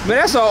 Man,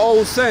 that's an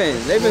old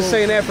saying. They've been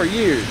saying that for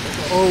years.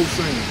 Old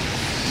saying.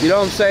 You know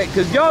what I'm saying?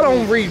 Because y'all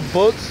don't read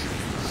books.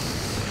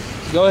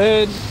 Go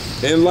ahead.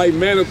 And like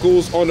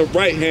manacles on the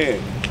right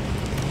hand.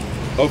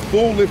 A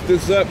fool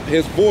lifteth up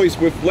his voice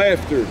with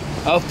laughter.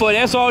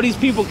 That's all these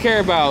people care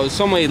about is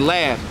somebody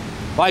laugh.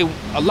 Like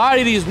a lot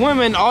of these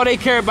women, all they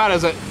care about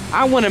is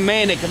I want a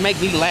man that can make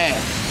me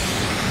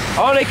laugh.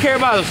 All they care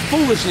about is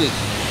foolishness.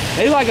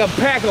 They like a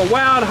pack of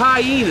wild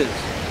hyenas,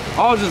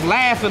 all just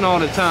laughing all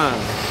the time.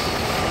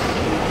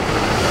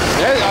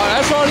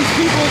 That's all these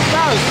people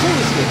about is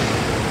foolishness.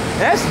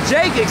 That's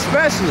Jake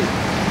especially.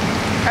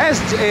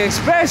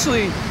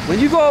 Especially when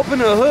you go up in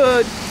the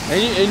hood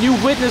and you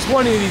witness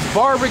one of these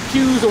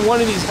barbecues or one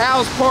of these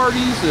house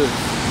parties,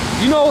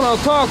 you know what I'm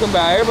talking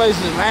about. Everybody's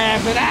just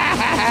laughing,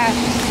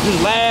 just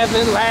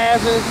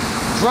laughing,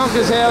 drunk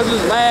as hell,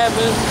 just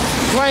laughing,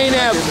 playing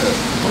that,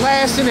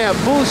 blasting that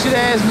bullshit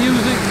ass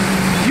music.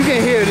 You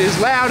can hear this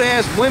loud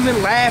ass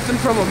women laughing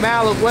from a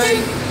mile away,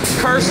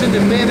 cursing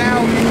the men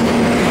out.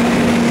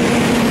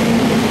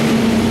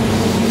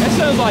 That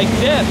sounds like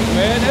death,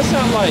 man. That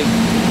sounds like...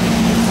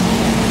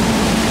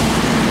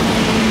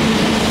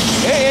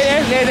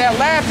 That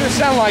laughter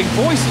sounds like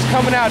voices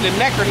coming out of the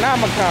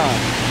Necronomicon.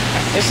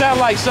 It sounds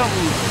like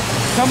something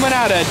coming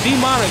out of a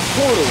demonic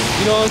portal.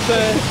 You know what I'm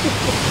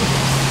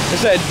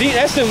saying?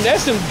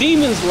 That's them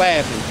demons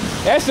laughing.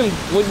 That's them.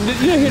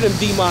 You hear them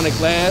demonic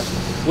laughs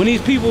when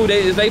these people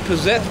they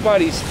possessed by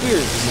these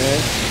spirits, man.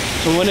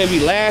 So when they be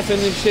laughing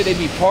and shit, they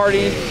be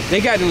partying.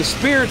 They got them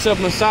spirits up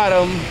inside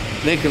of them.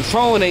 They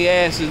controlling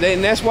their asses,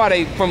 and that's why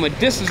they from a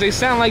distance they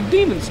sound like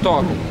demons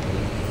talking.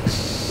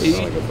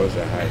 Like a bunch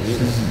of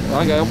hyenas.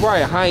 Like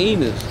probably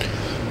hyenas.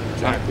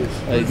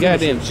 Jackals.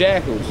 Goddamn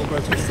jackals. Go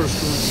back to the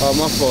first one. Oh,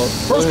 my fault.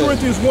 1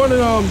 Corinthians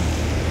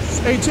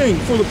 1:18.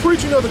 For the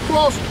preaching of the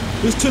cross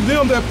is to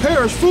them that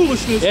perish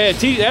foolishness. Yeah,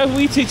 that's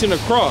we teaching the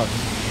cross.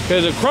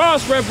 Because the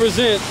cross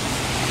represents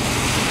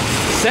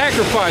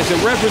sacrifice.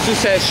 It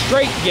represents that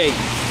straight gate.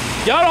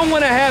 Y'all don't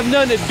want to have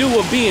nothing to do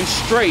with being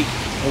straight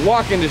and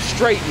walking the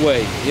straight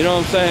way. You know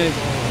what I'm saying?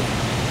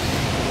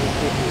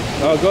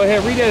 Oh, go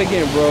ahead, read that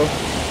again, bro.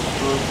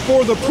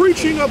 For the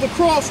preaching of the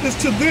cross is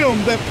to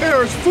them that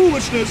perish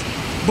foolishness,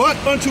 but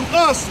unto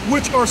us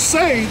which are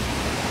saved,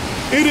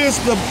 it is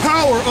the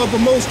power of the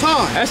Most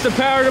High. That's the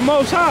power of the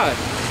Most High.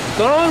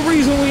 The only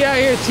reason we out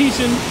here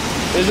teaching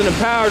is in the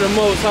power of the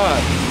Most High.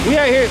 We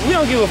out here, we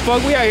don't give a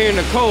fuck, we out here in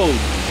the cold.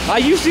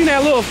 Like you seen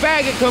that little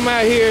faggot come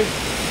out here,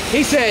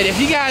 he said, if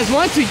you guys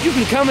want to, you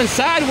can come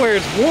inside where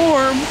it's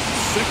warm.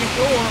 Second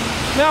floor.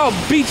 Now I'll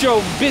beat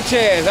your bitch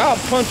ass. I'll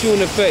punch you in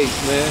the face,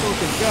 man.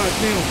 Fucking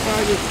goddamn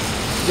faggot.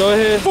 Go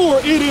ahead. For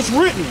it is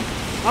written,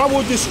 I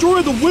will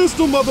destroy the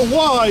wisdom of the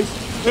wise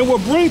and will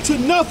bring to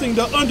nothing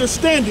the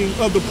understanding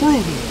of the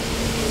prudent.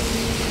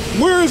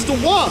 Where is the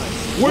wise?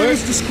 Where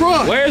is the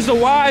scribe? Where's the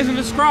wise and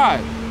the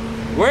scribe?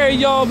 Where are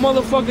y'all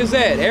motherfuckers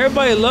at?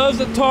 Everybody loves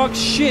to talk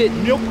shit.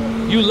 Yep.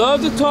 You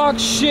love to talk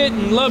shit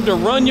and love to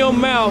run your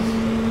mouth,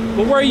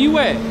 but where you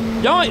at?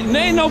 Y'all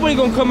ain't nobody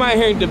gonna come out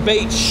here and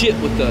debate shit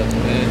with us,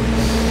 man.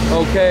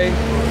 Okay?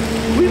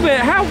 We've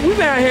been out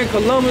here in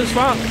Columbus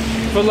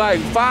for like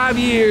 5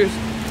 years,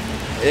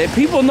 and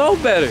people know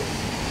better.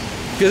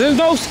 Cause there's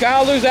no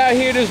scholars out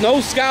here. There's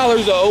no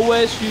scholars at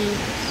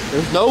OSU.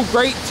 There's no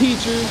great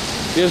teachers.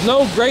 There's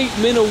no great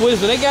men of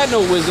wisdom. They got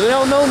no wisdom. They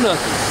don't know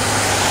nothing.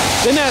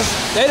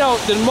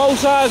 The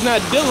Most High's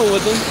not dealing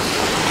with them.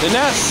 They're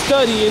not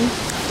studying.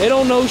 They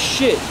don't know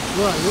shit.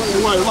 Right.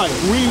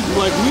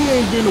 We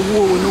ain't been to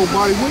war with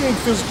nobody. We ain't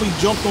physically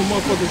jumped on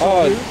motherfuckers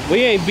out here.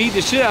 We ain't beat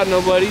the shit out of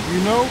nobody.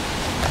 You know?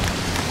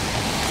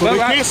 So they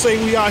can't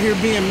say we out here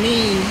being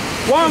mean.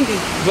 Well,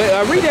 but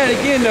I read that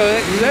again though.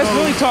 That's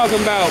really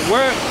talking about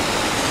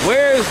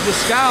where's the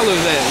scholars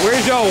at?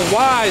 Where's y'all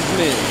wise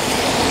men?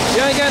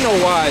 You ain't got no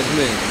wise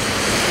men.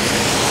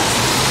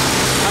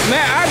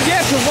 Man, I've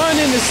yet to run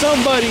into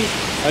somebody,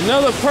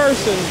 another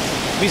person,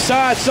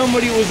 besides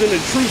somebody who was in the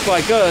truth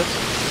like us,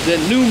 that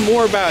knew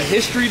more about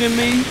history than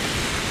me,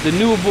 that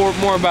knew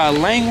more about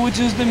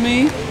languages than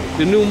me,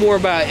 that knew more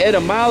about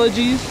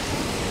etymologies,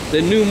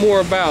 that knew more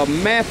about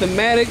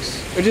mathematics,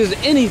 or just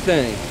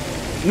anything,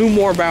 knew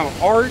more about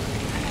art.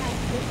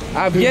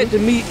 I've yet to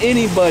meet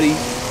anybody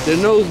that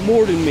knows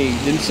more than me,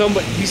 than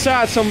somebody,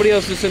 besides somebody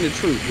else that's in the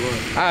truth.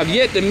 Right. I've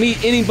yet to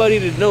meet anybody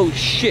that knows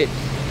shit.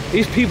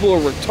 These people are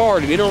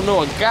retarded. They don't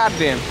know a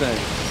goddamn thing.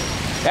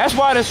 That's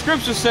why the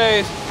scripture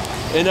says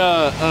in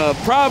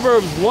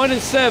Proverbs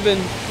 1:7,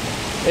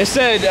 it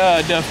said,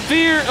 the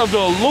fear of the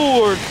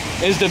Lord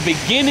is the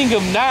beginning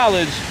of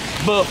knowledge,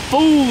 but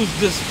fools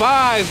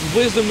despise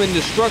wisdom and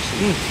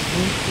destruction.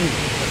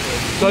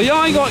 So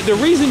y'all ain't the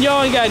reason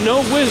y'all ain't got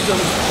no wisdom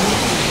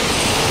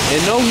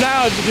and no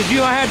knowledge because you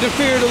don't have the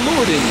fear of the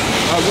Lord in you.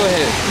 Oh, go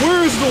ahead.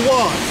 Where is the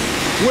wise?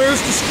 Where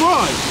is the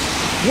scribe?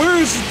 Where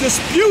is the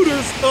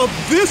disputers of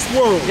this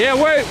world? Yeah,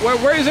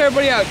 where is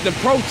everybody out? The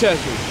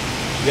protesters.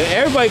 Yeah,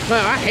 everybody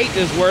claim, I hate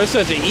this world. It's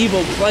such an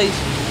evil place.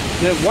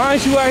 Why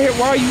aren't you out here?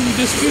 Why are you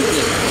disputing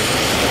it?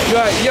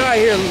 You're out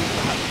here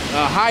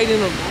hiding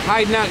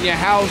out in your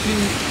house.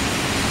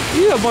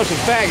 You a bunch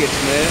of faggots,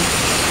 man.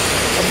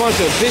 A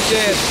bunch of bitch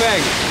ass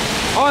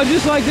faggots. Oh,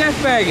 just like that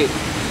faggot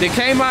that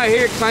came out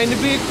here claimed to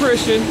be a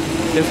Christian.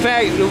 The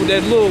faggot,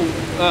 that little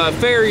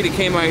fairy that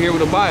came out here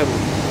with a Bible.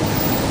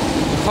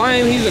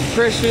 Claim he's a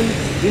Christian.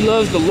 He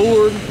loves the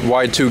Lord.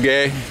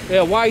 Y2Gay.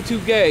 Yeah,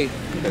 Y2Gay.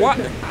 Why?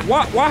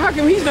 How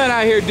come he's not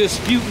out here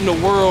disputing the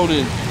world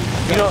and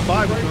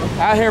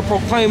out here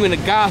proclaiming the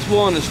gospel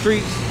on the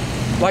streets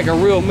like a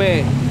real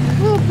man?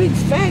 You're a big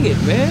faggot,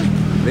 man.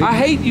 I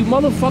hate you,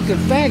 motherfucking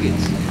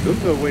faggots.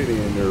 There's no way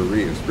in there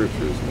reading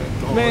scriptures,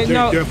 man. Man,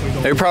 no.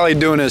 They're probably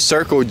doing a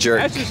circle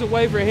jerk. That's just a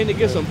way for him to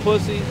get some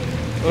pussy,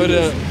 or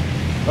to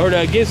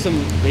get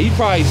some. He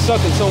probably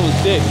sucking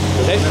someone's dick.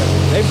 Go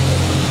ahead.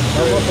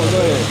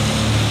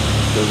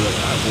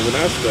 When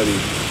I study,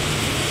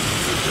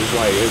 it's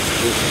like it's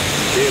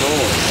dead on.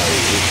 Like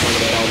it's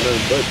talking about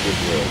nothing but this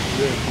world.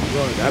 Yeah,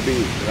 right.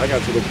 I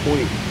got to the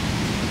point.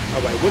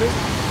 I'm like, when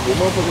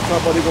motherfuckers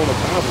talk about they going to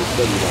Bible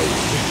study, like,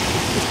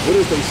 what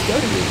is they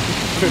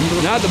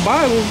studying? Not the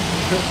Bible.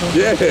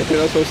 Yeah, that's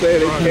what I'm saying.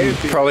 They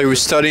can't be. Probably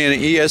was studying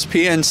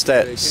ESPN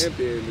stats.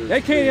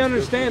 They can't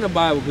understand the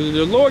Bible because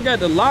the Lord got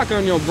the lock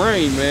on your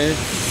brain, man.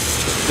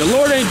 The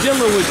Lord ain't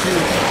dealing with you.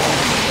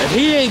 If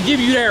He ain't give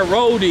you that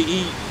roll to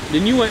eat,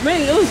 then you ain't.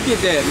 Man, let's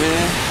get that,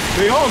 man.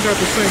 They all got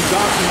the same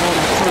doctrine on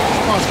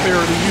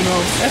prosperity, you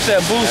know. That's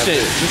that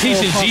bullshit.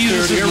 Teaching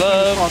Jesus is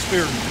love.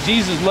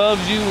 Jesus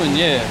loves you,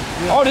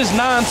 and all this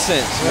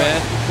nonsense,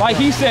 man. Like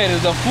he said,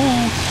 is a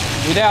fool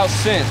without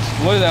sense.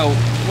 What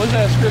is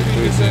that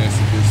scripture you said?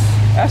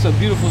 That's a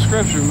beautiful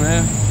scripture,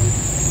 man.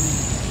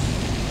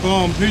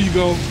 Here you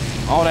go.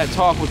 All that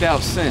talk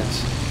without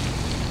sense.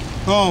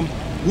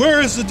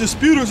 Where is the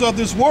disputers of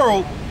this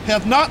world?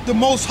 Have not the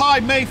Most High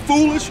made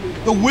foolish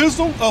the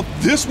wisdom of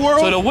this world?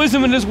 So the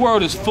wisdom in this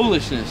world is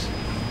foolishness.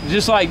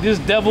 Just like this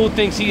devil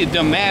thinks he had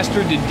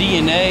mastered the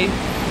DNA.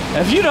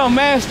 If you don't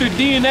master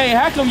DNA,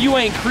 how come you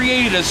ain't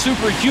created a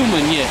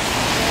superhuman yet?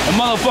 A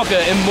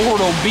motherfucker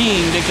immortal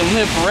being that can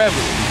live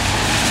forever.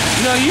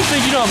 You know, you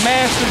think you don't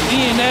master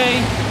DNA?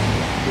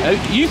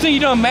 You think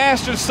you don't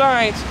master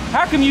science?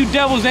 How come you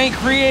devils ain't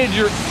created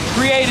your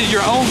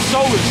own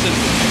solar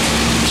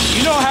system?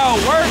 You know how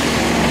it works?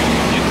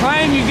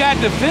 Claim you got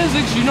the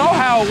physics, you know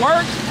how it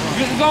works,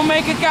 you're gonna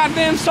make a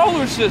goddamn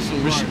solar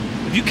system. Right.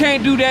 If you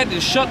can't do that, then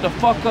shut the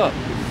fuck up.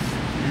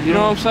 You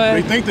know what I'm saying?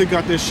 They think they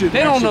got that shit.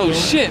 They don't know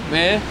shit,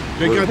 man.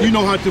 They got, you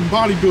know how them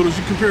bodybuilders,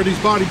 you compare these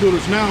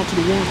bodybuilders now to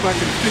the ones back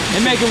in the 50s.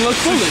 They make them look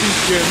foolish.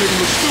 Yeah, make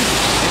them look stupid.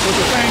 But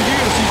the thing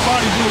is, these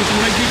bodybuilders,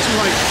 when they get to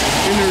like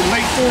in their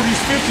late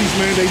 40s, 50s,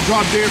 man, they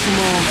drop dead from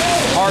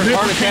heart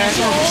attack,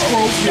 cancer,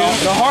 stroke,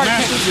 the heart,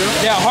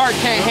 heart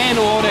can't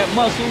handle all that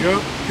muscle. Yep,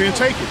 can't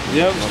take it.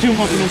 Yep, it's too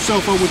much. Pumping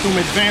themselves up with them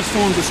advanced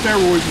forms of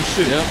steroids and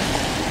shit. Yep.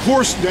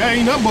 Horse, that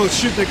ain't nothing but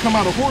shit that come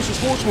out of horses,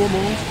 horse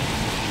hormones.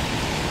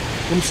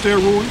 Them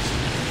steroids.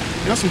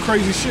 That's some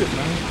crazy shit,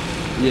 man.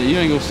 Yeah, you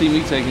ain't gonna see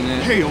me taking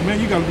that. Hell, man,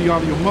 you gotta be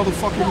out of your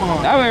motherfucking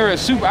mind. I heard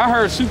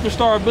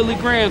superstar Billy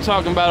Graham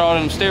talking about all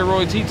them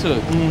steroids he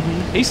took.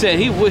 He said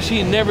he wished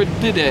he never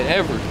did that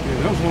ever.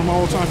 Yeah, that was one of my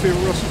all-time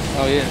favorite wrestlers.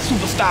 Oh yeah,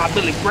 superstar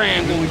Billy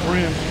Graham. Billy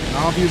Graham,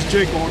 Obvious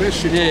Jake, all that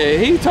shit. Yeah,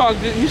 he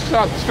talked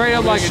straight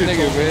up like a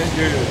nigga, man.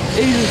 Yeah.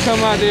 He just come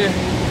out there.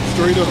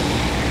 Straight up.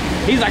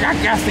 He's like, I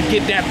got to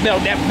get that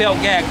belt. That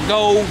belt got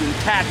gold and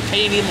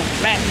titanium and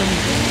platinum.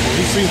 Well,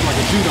 he seems like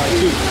a Jedi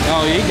too.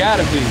 Oh, he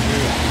gotta be.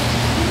 Yeah.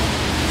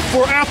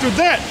 For after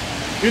that,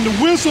 in the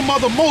wisdom of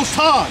the Most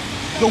High,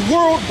 the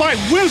world by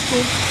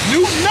wisdom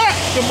knew not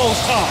the Most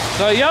High.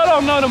 So y'all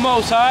don't know the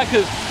Most High,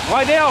 because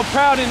like, they all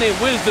proud in their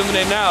wisdom and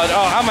their knowledge.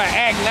 Oh, I'm an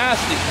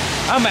agnostic.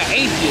 I'm an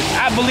atheist.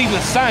 I believe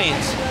in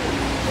science.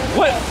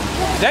 What?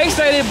 They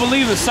say they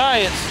believe in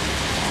science.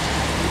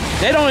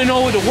 They don't even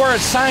know what the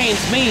word science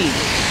means.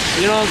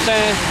 You know what I'm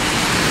saying?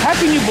 How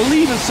can you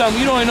believe in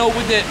something you don't even know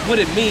what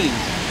it means?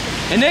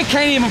 And they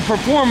can't even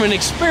perform an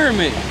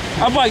experiment.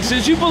 I'm like,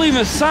 since you believe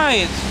in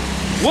science,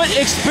 what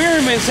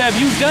experiments have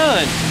you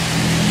done?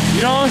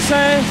 You know what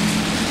I'm saying?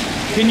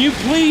 Can you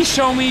please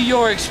show me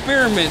your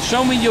experiments?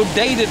 Show me your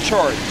data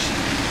charts.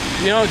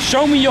 You know,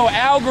 show me your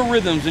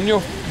algorithms and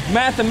your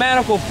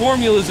mathematical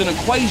formulas and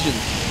equations.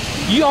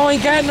 You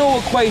ain't got no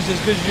equations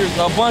because you're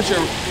a bunch of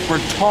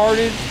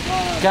retarded,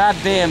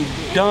 goddamn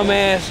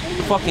dumbass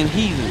fucking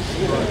heathens.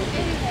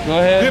 Go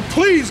ahead. It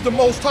pleased the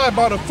Most High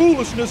by the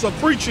foolishness of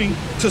preaching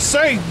to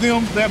save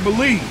them that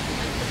believe.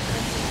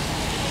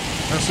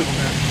 That's it,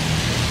 man.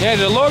 Yeah,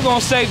 the Lord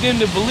gonna save them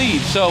to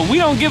believe. So we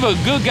don't give a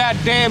good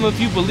goddamn if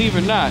you believe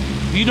or not.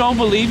 If you don't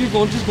believe,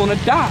 you're just gonna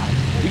die.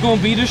 You're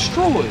gonna be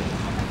destroyed.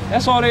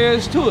 That's all there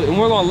is to it. And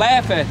we're gonna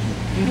laugh at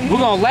you. We're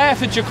gonna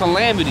laugh at your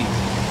calamities.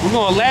 We're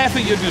gonna laugh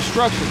at your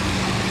destruction.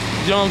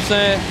 You know what I'm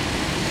saying?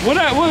 We're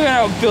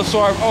gonna feel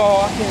sorry.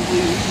 Oh, I can't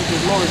believe this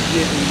is the Lord's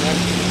gift, man.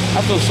 I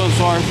feel so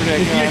sorry for that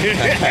guy.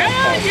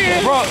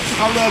 Yeah. Bro,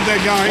 I love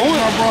that guy. He's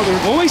my brother.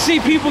 When we see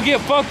people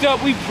get fucked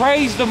up, we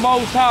praise the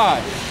Most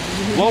High.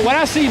 Well, when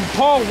I see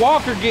Paul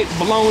Walker get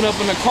blown up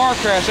in a car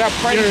crash, I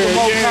praise the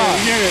Most High.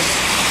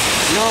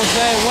 You know what I'm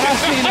saying? When I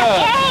seen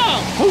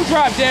who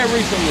dropped dead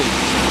recently?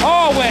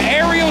 Oh, when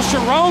Ariel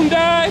Sharon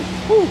died?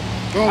 Whew,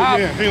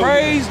 I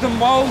praise the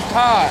Most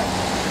High.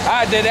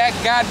 That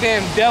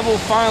goddamn devil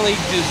finally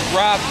just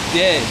dropped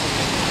dead.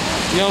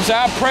 You know what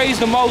I'm saying? I praise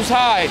the Most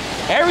High.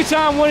 Every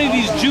time one of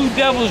these Jew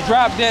devils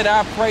drop dead,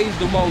 I praise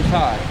the Most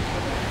High.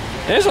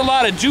 There's a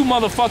lot of Jew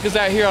motherfuckers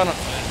out here on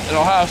at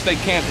Ohio State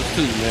campus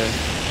too, man.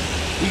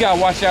 You gotta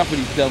watch out for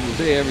these devils.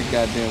 They every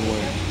goddamn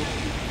way.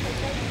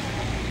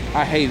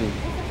 I hate them.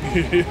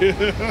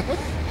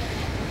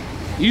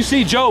 You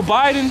see Joe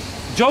Biden?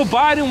 Joe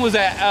Biden was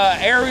at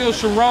Ariel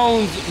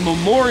Sharon's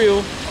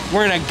memorial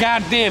wearing a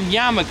goddamn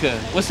yarmulke.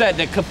 What's that?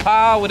 The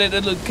kippah? With that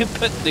little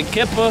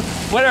kippah?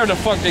 Whatever the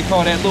fuck they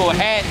call that little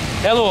hat.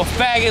 That little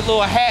faggot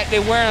little hat they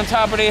wear on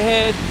top of their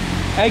head.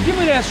 Hey, give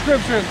me that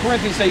scripture in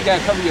Corinthians say you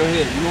gotta cover your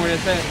head. You know where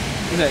that's at?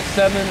 Is that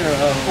 7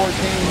 or 14?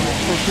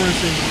 1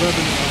 Corinthians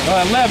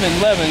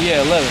 11,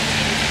 yeah, 11.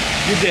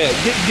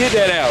 Get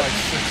that out.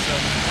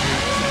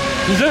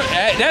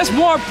 That's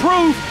more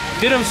proof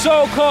that them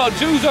so-called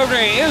Jews over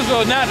there in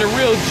Israel are not the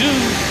real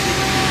Jews.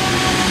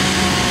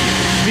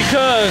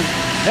 Because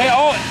they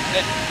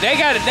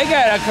got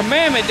a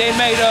commandment they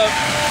made up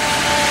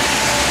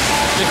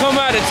to come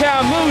out of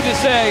Talmud to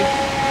say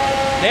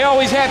they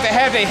always have to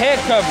have their head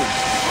covered.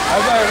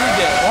 I was gonna read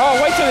that. Oh,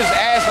 wait till this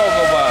asshole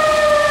go by.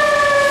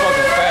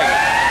 Fucking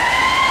faggot.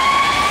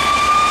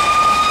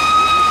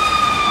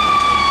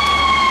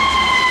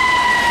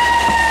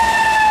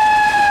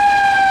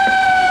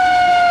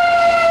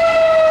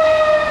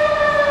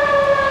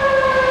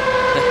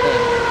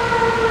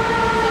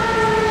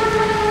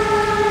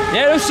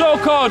 Yeah, them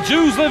so-called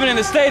Jews living in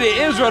the state of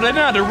Israel, they're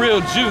not the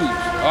real Jews,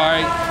 all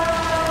right?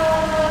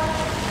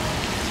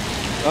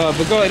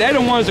 But go ahead, they're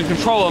the ones that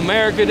control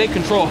America. They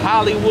control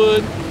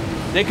Hollywood.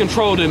 They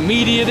control the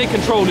media. They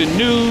control the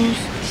news.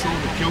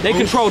 They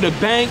control the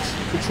banks.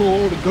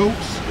 Control the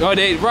goats. Oh,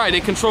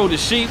 they control the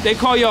sheep. They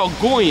call y'all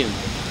goyim.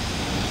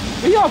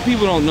 But y'all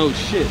people don't know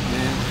shit,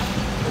 man.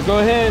 But go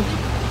ahead,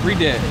 read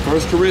that. 1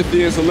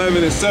 Corinthians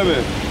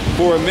 11:7.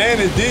 For a man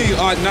indeed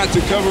ought not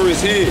to cover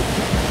his head,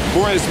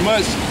 for as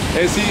much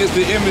as he is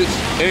the image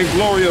and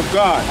glory of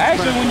God.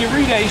 Actually, when you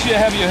read that, you should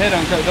have your head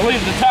uncovered.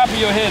 Leave the top of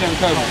your head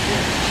uncovered.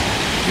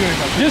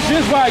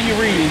 Just while you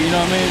read it, you know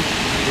what I mean?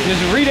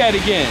 Just read that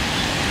again.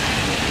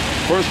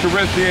 1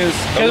 Corinthians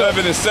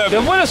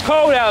 11:7. When it's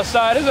cold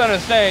outside, just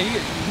understand,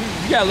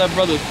 you gotta let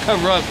brothers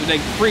cover up if they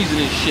freezing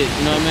and shit,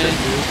 you know what I mean?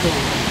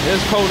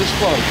 It's cold as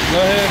fuck. Go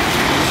ahead.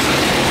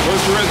 1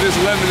 Corinthians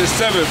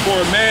 11:7. For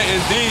a man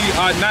indeed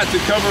ought not to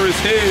cover his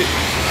head,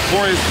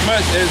 for as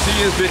much as he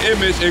is the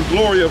image and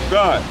glory of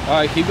God. All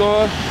right, keep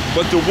going.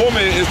 But the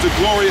woman is the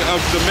glory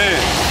of the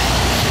man.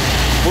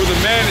 For the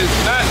man is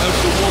not of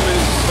the woman,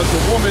 but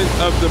the woman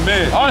of the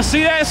man. Oh,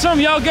 see that? Some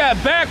of y'all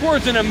got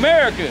backwards in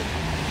America.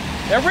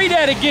 Now read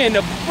that again.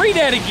 Read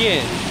that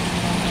again.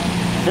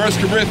 1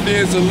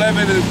 Corinthians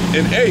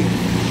 11:8.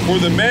 For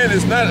the man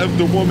is not of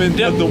the woman,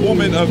 but the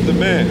woman of the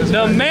man.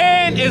 The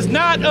man is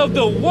not of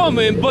the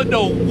woman, but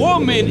the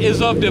woman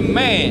is of the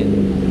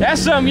man.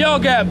 That's something y'all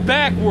got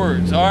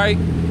backwards, all right?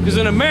 Because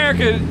in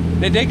America,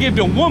 they give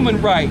the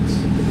woman rights.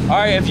 All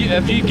right,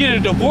 if you get a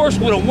divorce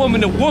with a woman,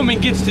 the woman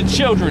gets the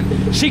children.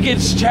 She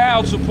gets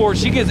child support.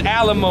 She gets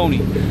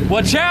alimony.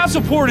 Well, child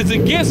support is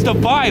against the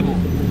Bible.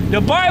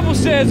 The Bible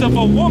says if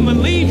a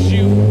woman leaves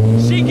you,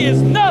 she gets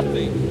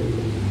nothing.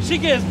 She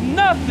gets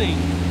nothing.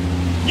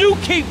 You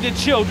keep the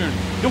children.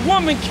 The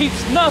woman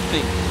keeps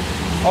nothing.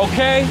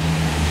 Okay?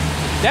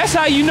 That's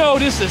how you know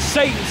this is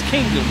Satan's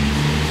kingdom.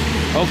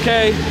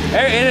 Okay?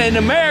 In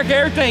America,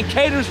 everything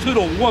caters to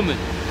the woman.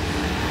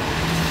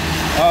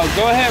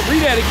 Go ahead,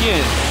 read that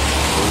again.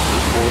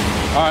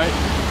 All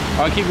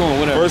right, keep going,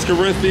 whatever. 1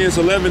 Corinthians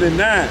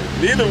 11:9.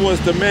 Neither was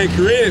the man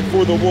created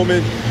for the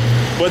woman,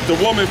 but the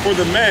woman for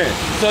the man.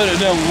 So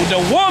the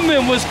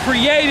woman was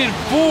created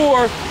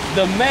for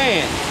the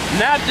man,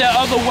 not the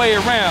other way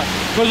around.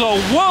 Because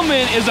a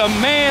woman is a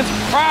man's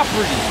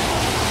property.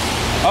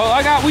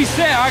 Like I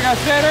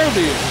said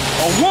earlier,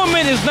 a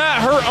woman is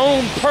not her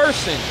own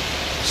person.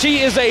 She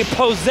is a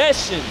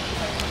possession.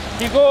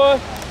 Keep going.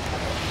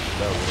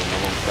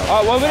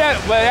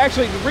 Well,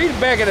 actually, read it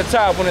back at the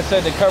top when it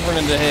said the covering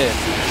of the head.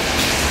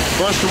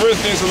 1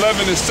 Corinthians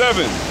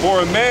 11:7.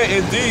 For a man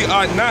indeed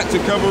ought not to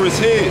cover his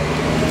head,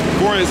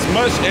 for as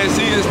much as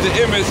he is the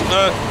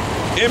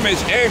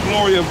image and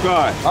glory of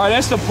God. All right,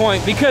 that's the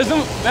point. Because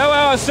that's what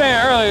I was saying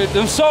earlier.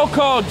 Them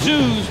so-called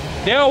Jews,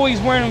 they always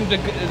wear them the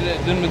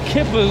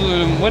kippas,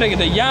 or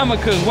the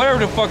yarmulkes, whatever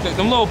the fuck,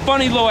 them little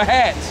funny little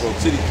hats. Little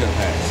titty cup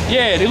hats.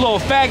 Yeah, the little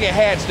faggot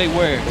hats they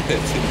wear.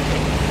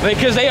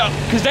 Because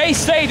they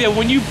say that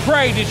when you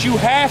pray that you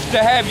have to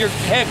have your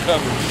head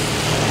covered.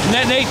 And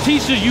then they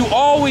teach that you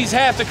always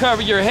have to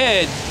cover your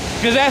head,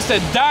 because that's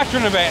the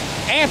doctrine of an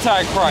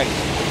Antichrist.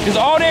 Because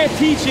all their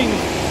teachings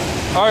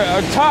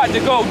are taught to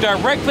go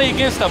directly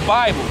against the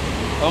Bible,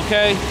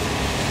 okay?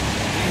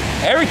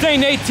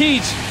 Everything they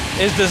teach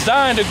is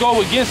designed to go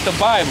against the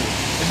Bible.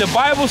 If the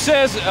Bible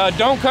says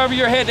don't cover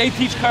your head, they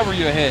teach cover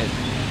your head.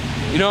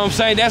 You know what I'm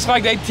saying? That's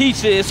like they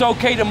teach that it's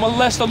okay to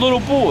molest a little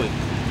boy.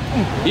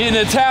 In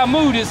the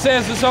Talmud, it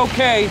says it's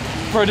okay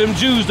for them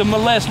Jews to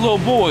molest little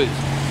boys,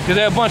 because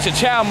they're a bunch of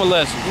child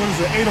molesters. What is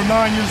it, 8 or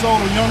 9 years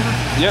old or younger?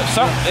 Yep,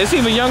 it's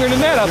even younger than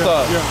that, I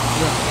thought.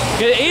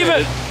 Yeah.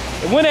 Even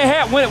when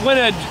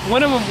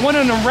one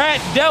of them rat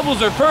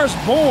devils are first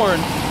born,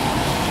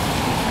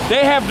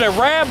 they have the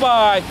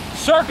rabbi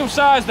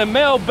circumcise the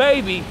male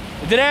baby.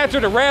 And then after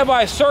the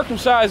rabbi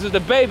circumcises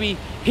the baby,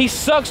 he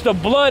sucks the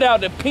blood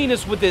out the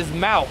penis with his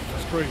mouth.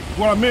 Crazy.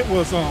 What I meant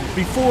was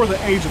before the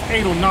age of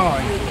 8 or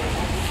 9.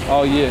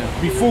 Oh yeah.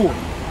 Before.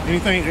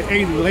 Anything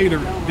 8 later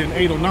than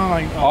 8 or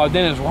 9.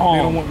 Then it's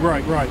wrong.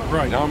 Right.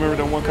 Y'all remember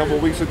that one couple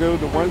of weeks ago?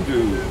 The one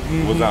dude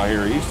was out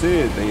here. He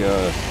said they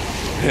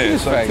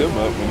sucked him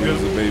up when he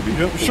was a baby.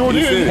 Yep. Sure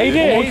did. He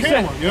did.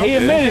 He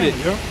admitted it.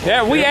 Yep.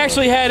 Yeah, we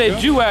actually had a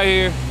Jew out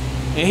here,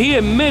 and he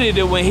admitted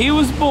that when he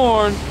was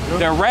born,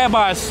 the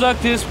rabbi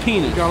sucked his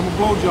penis. Got him a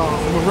blowjob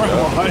from a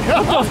rabbi.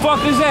 What the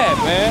fuck is that,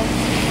 man?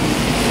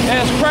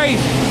 That's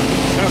crazy.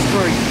 That's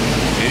crazy.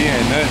 And he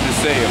had nothing to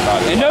say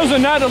about it. And those are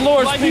not the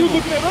Lord's Like he was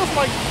people. looking at us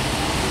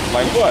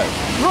like what?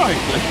 right.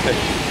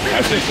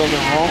 I said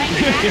something wrong?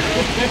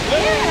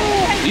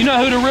 You know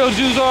who the real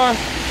Jews are?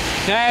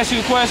 Can I ask you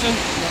a question?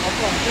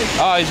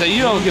 Oh, he said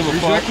you don't give a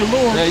fuck. Reject the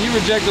Lord. Yeah, you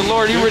reject the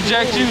Lord. He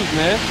reject you,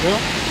 man. Yeah.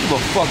 Give a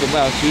fuck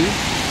about you.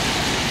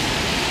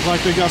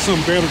 Like they got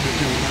something better to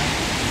do, man.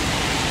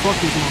 Fuck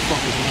these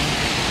motherfuckers, man.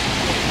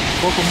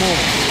 Fuck them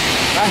all.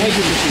 I hate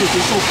this shit.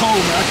 It's so cold,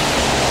 man.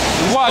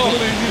 Watch it.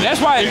 That's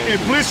why it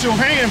blits your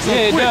hands so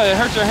yeah, it quick. does. It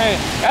hurts your hand.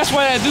 That's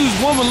why that dude's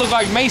woman look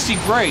like Macy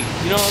Gray.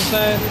 You know what I'm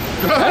saying?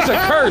 That's a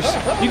curse.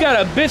 You got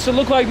a bitch that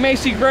look like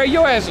Macy Gray,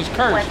 your ass is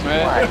cursed,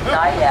 man.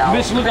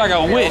 Bitch look like a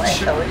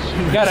witch.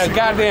 Got a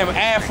goddamn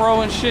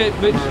afro and shit,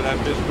 bitch. Remember that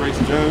bitch Grace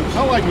Jones?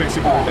 I like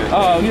Mexico.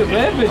 Oh, yeah,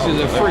 that bitch is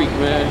a freak,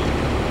 man.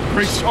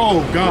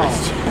 Oh, God.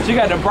 She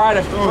got the Bride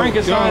of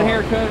Frankenstein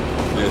haircut.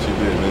 Yeah, she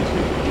did, man.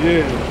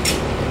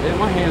 Yeah,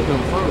 my hands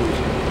done froze.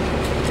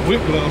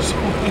 Whip gloves.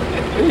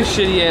 These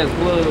shitty ass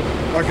gloves.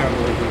 I got it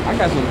right there. I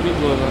got some big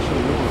gloves I should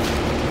have worn.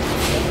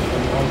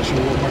 I'll show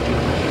what my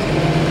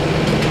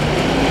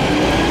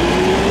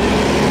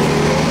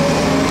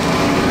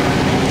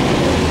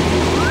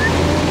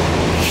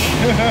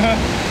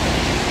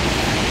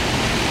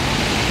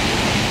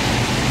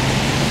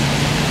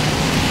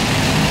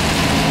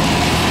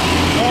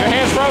Your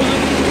hands frozen?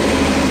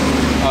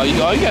 Oh,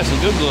 you got some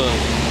good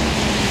gloves.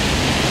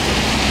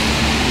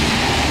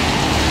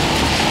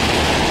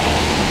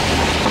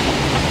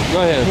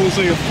 Go ahead.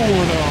 Hosea 4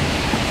 and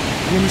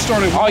when we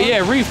started. Oh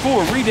yeah, read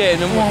 4. Read that.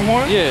 And then 4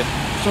 and 1. Yeah.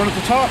 Start at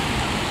the top.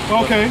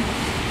 Okay.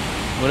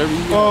 Whatever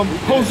you want.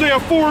 Hosea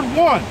 4 and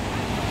 1.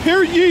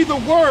 Hear ye the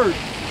word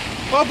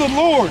of the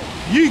Lord,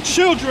 ye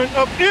children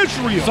of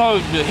Israel. So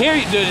here,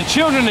 the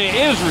children of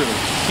Israel.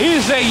 He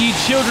didn't say ye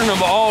children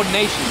of all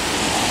nations.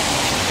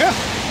 Yeah.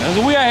 That's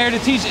what we out here to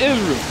teach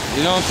Israel.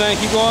 You know what I'm saying?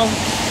 Keep going.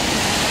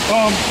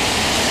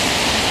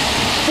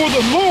 For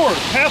the Lord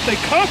hath a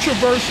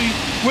controversy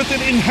with the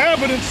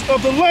inhabitants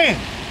of the land.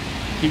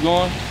 Keep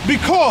going.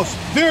 Because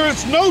there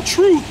is no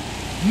truth,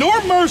 nor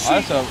mercy, Oh,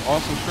 that's an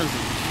awesome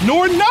scripture.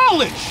 nor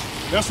knowledge.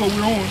 That's what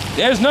we're on.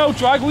 There's no,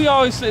 like we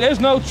always say, there's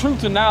no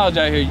truth to knowledge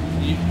out here.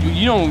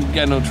 You don't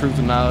get no truth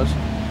to knowledge.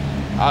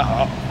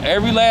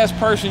 Every last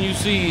person you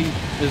see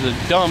is a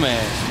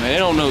dumbass, man. They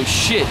don't know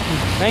shit.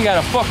 They ain't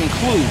got a fucking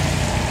clue.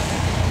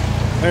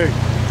 Hey,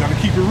 gotta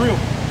keep it real.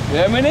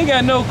 Yeah, I mean, they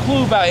got no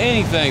clue about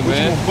anything, But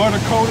man. you gonna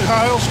buttercoat it?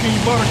 How else can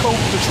you buttercoat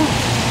the truth?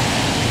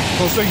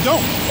 Because they don't.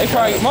 They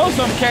probably, most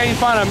of them can't even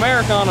find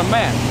America on a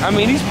map. I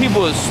mean, these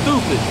people are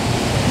stupid.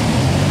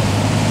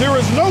 There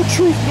is no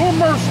truth, nor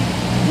mercy,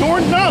 nor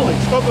knowledge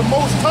of the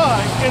Most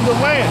High in the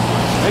land.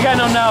 They got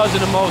no knowledge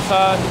of the Most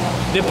High.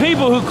 The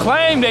people who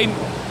claim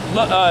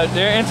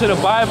they're into the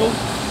Bible,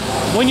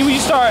 when you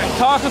start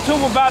talking to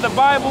them about the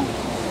Bible,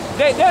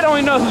 they don't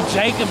even know who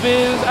Jacob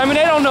is. I mean,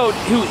 they don't know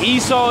who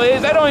Esau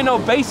is. They don't even know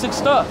basic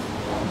stuff.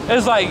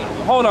 It's like,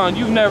 hold on,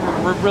 you've never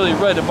really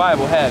read the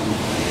Bible, have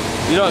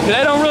you? You know, 'cause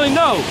they don't really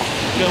know.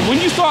 You know,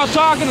 when you start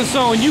talking to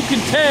someone, you can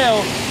tell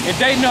if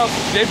they know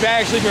they've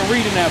actually been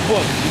reading that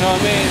book. You know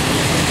what I mean?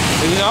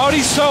 And, you know, all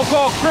these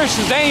so-called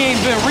Christians, they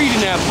ain't been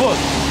reading that book.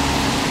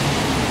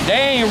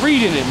 They ain't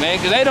reading it, man,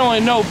 because they don't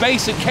even know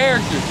basic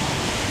characters.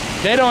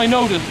 They don't even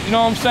know the, you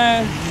know what I'm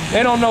saying?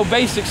 They don't know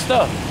basic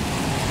stuff.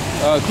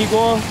 Keep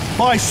going.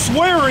 By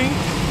swearing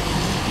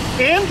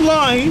and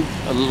lying.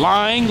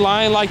 Lying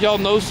like y'all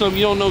know something,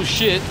 you don't know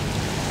shit.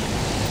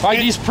 Like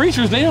these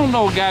preachers, they don't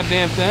know a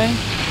goddamn thing.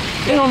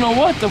 They don't know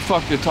what the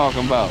fuck they're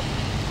talking about.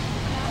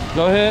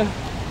 Go ahead.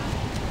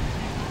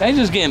 They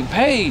just getting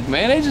paid,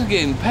 man. They just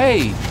getting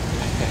paid.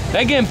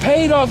 They getting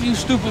paid off you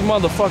stupid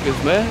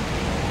motherfuckers, man.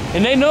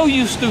 And they know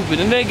you stupid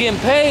and they getting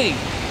paid.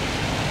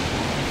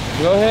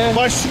 Go ahead.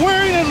 By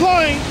swearing and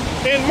lying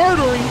and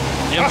murdering.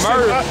 And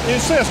murder. It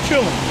says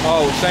killing.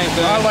 Oh, same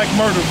thing. I like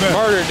murder better.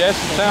 Murder, that's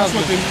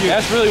what they get.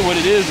 That's really what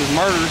it is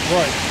murder.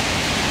 Right.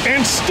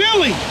 And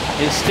stealing.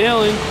 And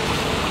stealing.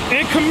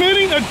 And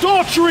committing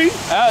adultery.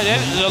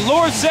 The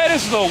Lord said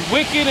this is a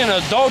wicked and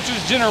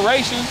adulterous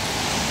generation.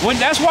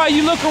 That's why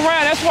you look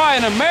around. That's why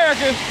in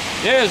America,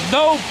 there's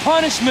no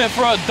punishment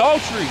for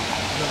adultery.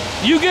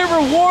 You get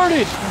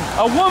rewarded.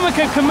 A woman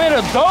can commit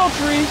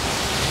adultery.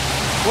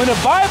 When the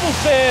Bible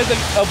says that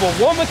if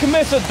a woman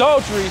commits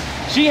adultery,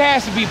 she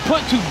has to be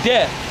put to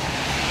death.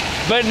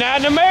 But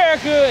not in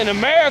America. In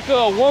America,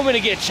 a woman to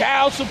get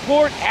child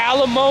support,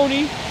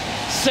 alimony,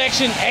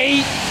 Section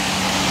 8.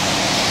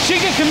 She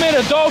can commit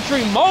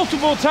adultery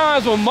multiple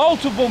times with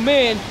multiple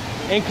men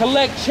and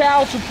collect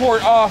child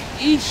support off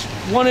each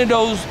one of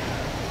those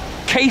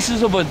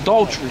cases of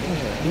adultery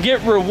and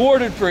get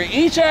rewarded for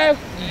each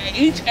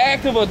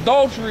act of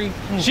adultery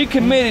she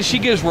committed. She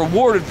gets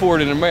rewarded for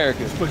it in America.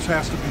 This place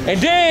has to be.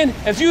 And then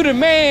if you the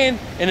man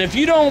and if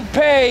you don't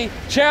pay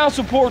child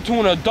support to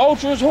an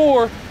adulterous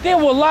whore, they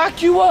will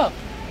lock you up.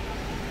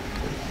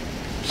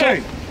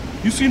 Hey,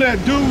 you see that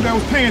dude that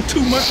was paying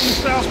too much in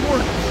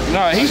Southport? No,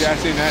 I seen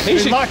that. he They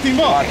should, locked him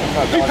up.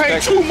 He paid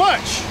too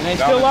much. and they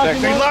still lock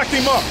him They up. locked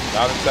him up.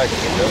 Out in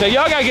Texas. So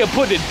y'all gotta get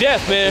put to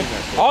death, man.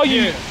 All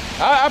you,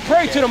 Yeah. I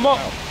pray to the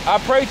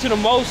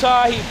Most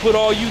High. He put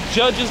all you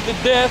judges to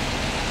death.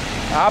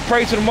 I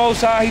pray to the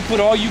Most High. He put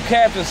all you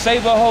Captain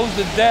Saber hoes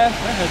to death.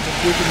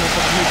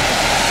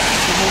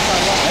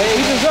 Hey,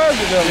 he deserved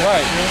it, though,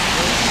 right?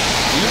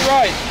 You're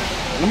right.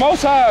 The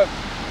Most High,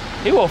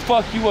 He will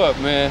fuck you up,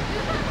 man.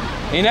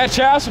 And that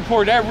child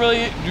support, that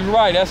really, you're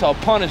right. That's a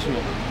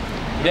punishment.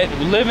 That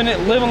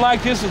living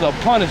like this is a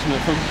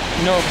punishment for,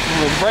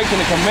 for breaking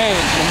the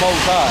commandments of the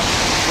Most High.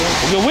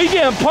 Because we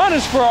getting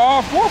punished for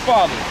our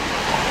forefathers.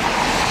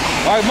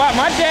 Like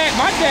my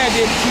dad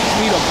didn't teach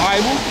me the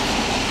Bible.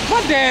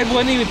 My dad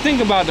wasn't even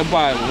thinking about the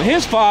Bible.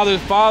 His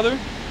father's father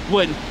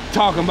wasn't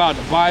talking about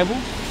the Bible.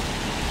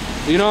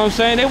 You know what I'm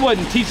saying? They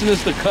wasn't teaching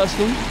us the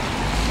customs.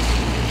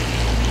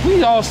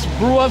 We all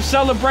grew up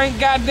celebrating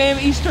goddamn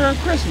Easter and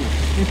Christmas.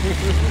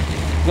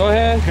 Go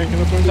ahead.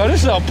 So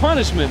this is a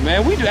punishment,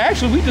 man. We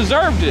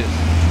deserve this.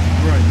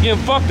 Right.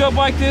 Getting fucked up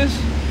like this,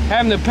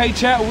 having to pay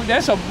child,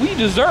 we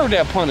deserve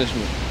that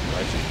punishment.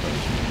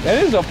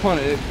 That is a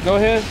punishment. Go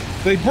ahead.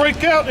 They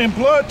break out and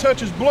blood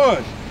touches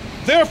blood.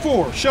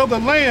 Therefore shall the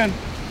land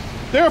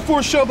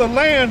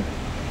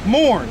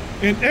mourn,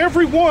 and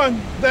every one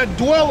that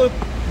dwelleth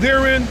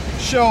therein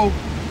shall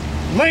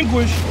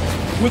languish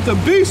with the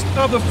beasts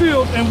of the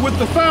field and with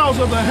the fowls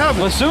of the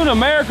heaven. But soon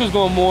America's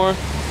gonna mourn.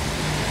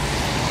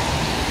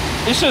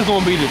 It's just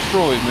gonna be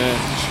destroyed, man.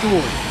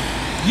 Destroyed.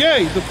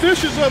 Yea, the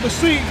fishes of the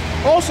sea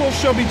also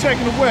shall be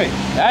taken away.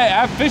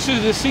 Our fishes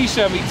of the sea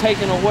shall be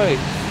taken away.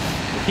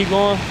 Keep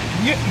going.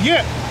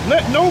 Yet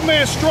let no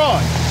man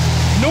strive,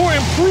 nor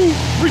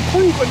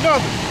reprove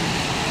another.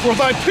 For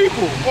thy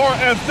people are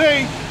as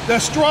they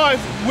that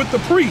strive with the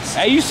priests.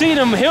 Hey, you see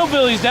them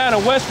hillbillies down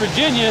in West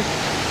Virginia,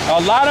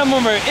 a lot of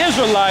them are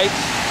Israelites.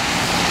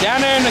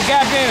 Down there in the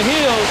goddamn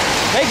hills,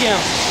 they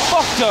getting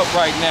fucked up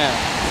right now.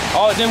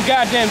 All them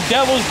goddamn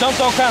devils dumped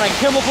all kind of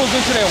chemicals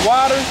into their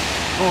water.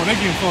 Oh, they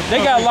getting fucked up.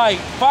 They got like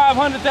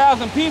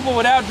 500,000 people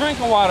without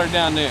drinking water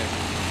down there.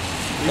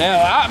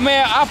 Now,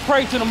 I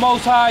pray to the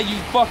Most High you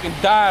fucking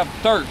die of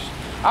thirst.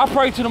 I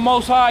pray to the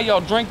Most High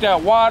y'all drink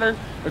that water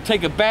or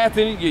take a bath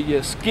in it,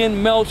 your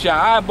skin melts, your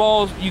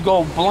eyeballs, you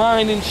go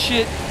blind and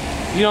shit.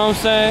 You know what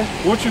I'm saying?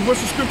 What's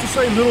the scripture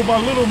say? Little by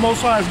little, Most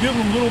High is giving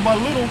them little by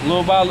little.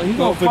 Little by little, he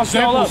gonna fuck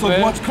y'all up, man. Examples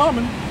of what's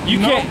coming. You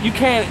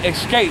can't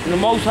escape. The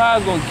Most High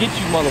is gonna get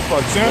you,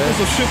 motherfuckers.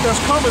 Examples of shit that's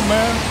coming,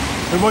 man.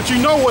 And what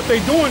you know what they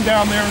doing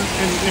down there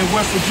in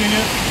West Virginia,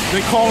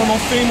 they calling on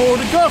FEMA or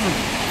the government.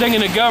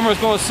 Thinking the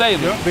government's gonna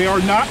save them. Yep, they are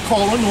not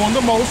calling on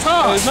the Most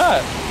High. No, it's not.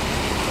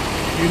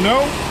 You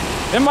know?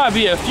 There might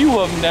be a few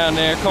of them down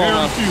there calling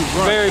on.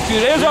 Very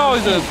few. There's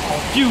always a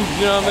few,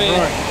 you know what I mean?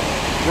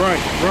 Right.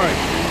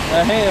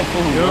 A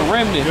handful, a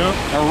remnant.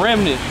 A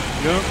remnant.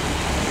 Yep.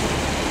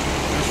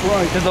 That's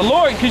right. Cause the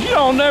Lord, cause you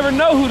don't never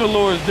know who the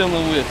Lord's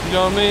dealing with. You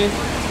know what I mean?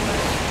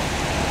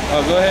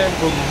 Oh, go ahead.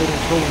 Hold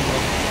on, bro.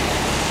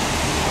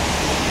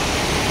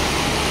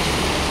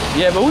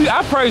 Yeah, but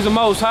I praise the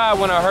Most High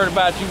when I heard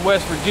about you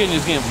West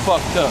Virginians getting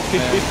fucked up,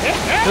 man.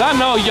 Cause I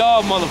know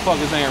y'all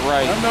motherfuckers ain't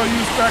right. I know you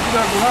was cracking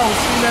up when I was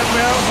seeing that,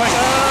 man. I was like,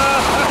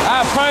 I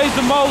praise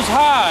the Most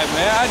High,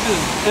 man.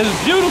 It's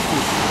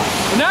beautiful.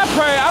 And I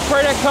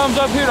pray that comes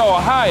up here to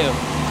Ohio.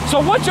 So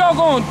what y'all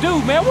gonna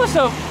do, man? What's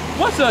a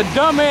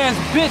dumbass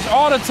bitch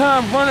all the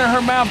time running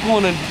her mouth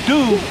gonna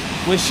do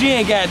when she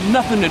ain't got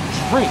nothing to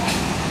drink?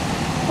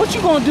 What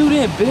you gonna do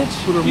then, bitch?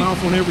 Put her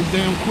mouth on every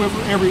damn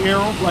quiver, every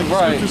arrow, like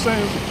the scripture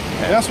says.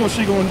 That's what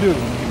she gonna do.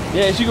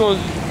 Yeah, she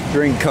gonna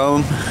drink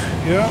cum.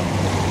 Yeah.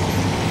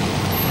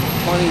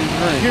 Funny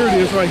drink. Here it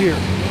is right here.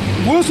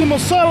 Wisdom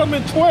of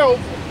Solomon 12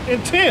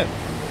 and 10.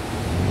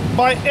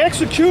 By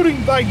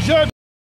executing thy judgment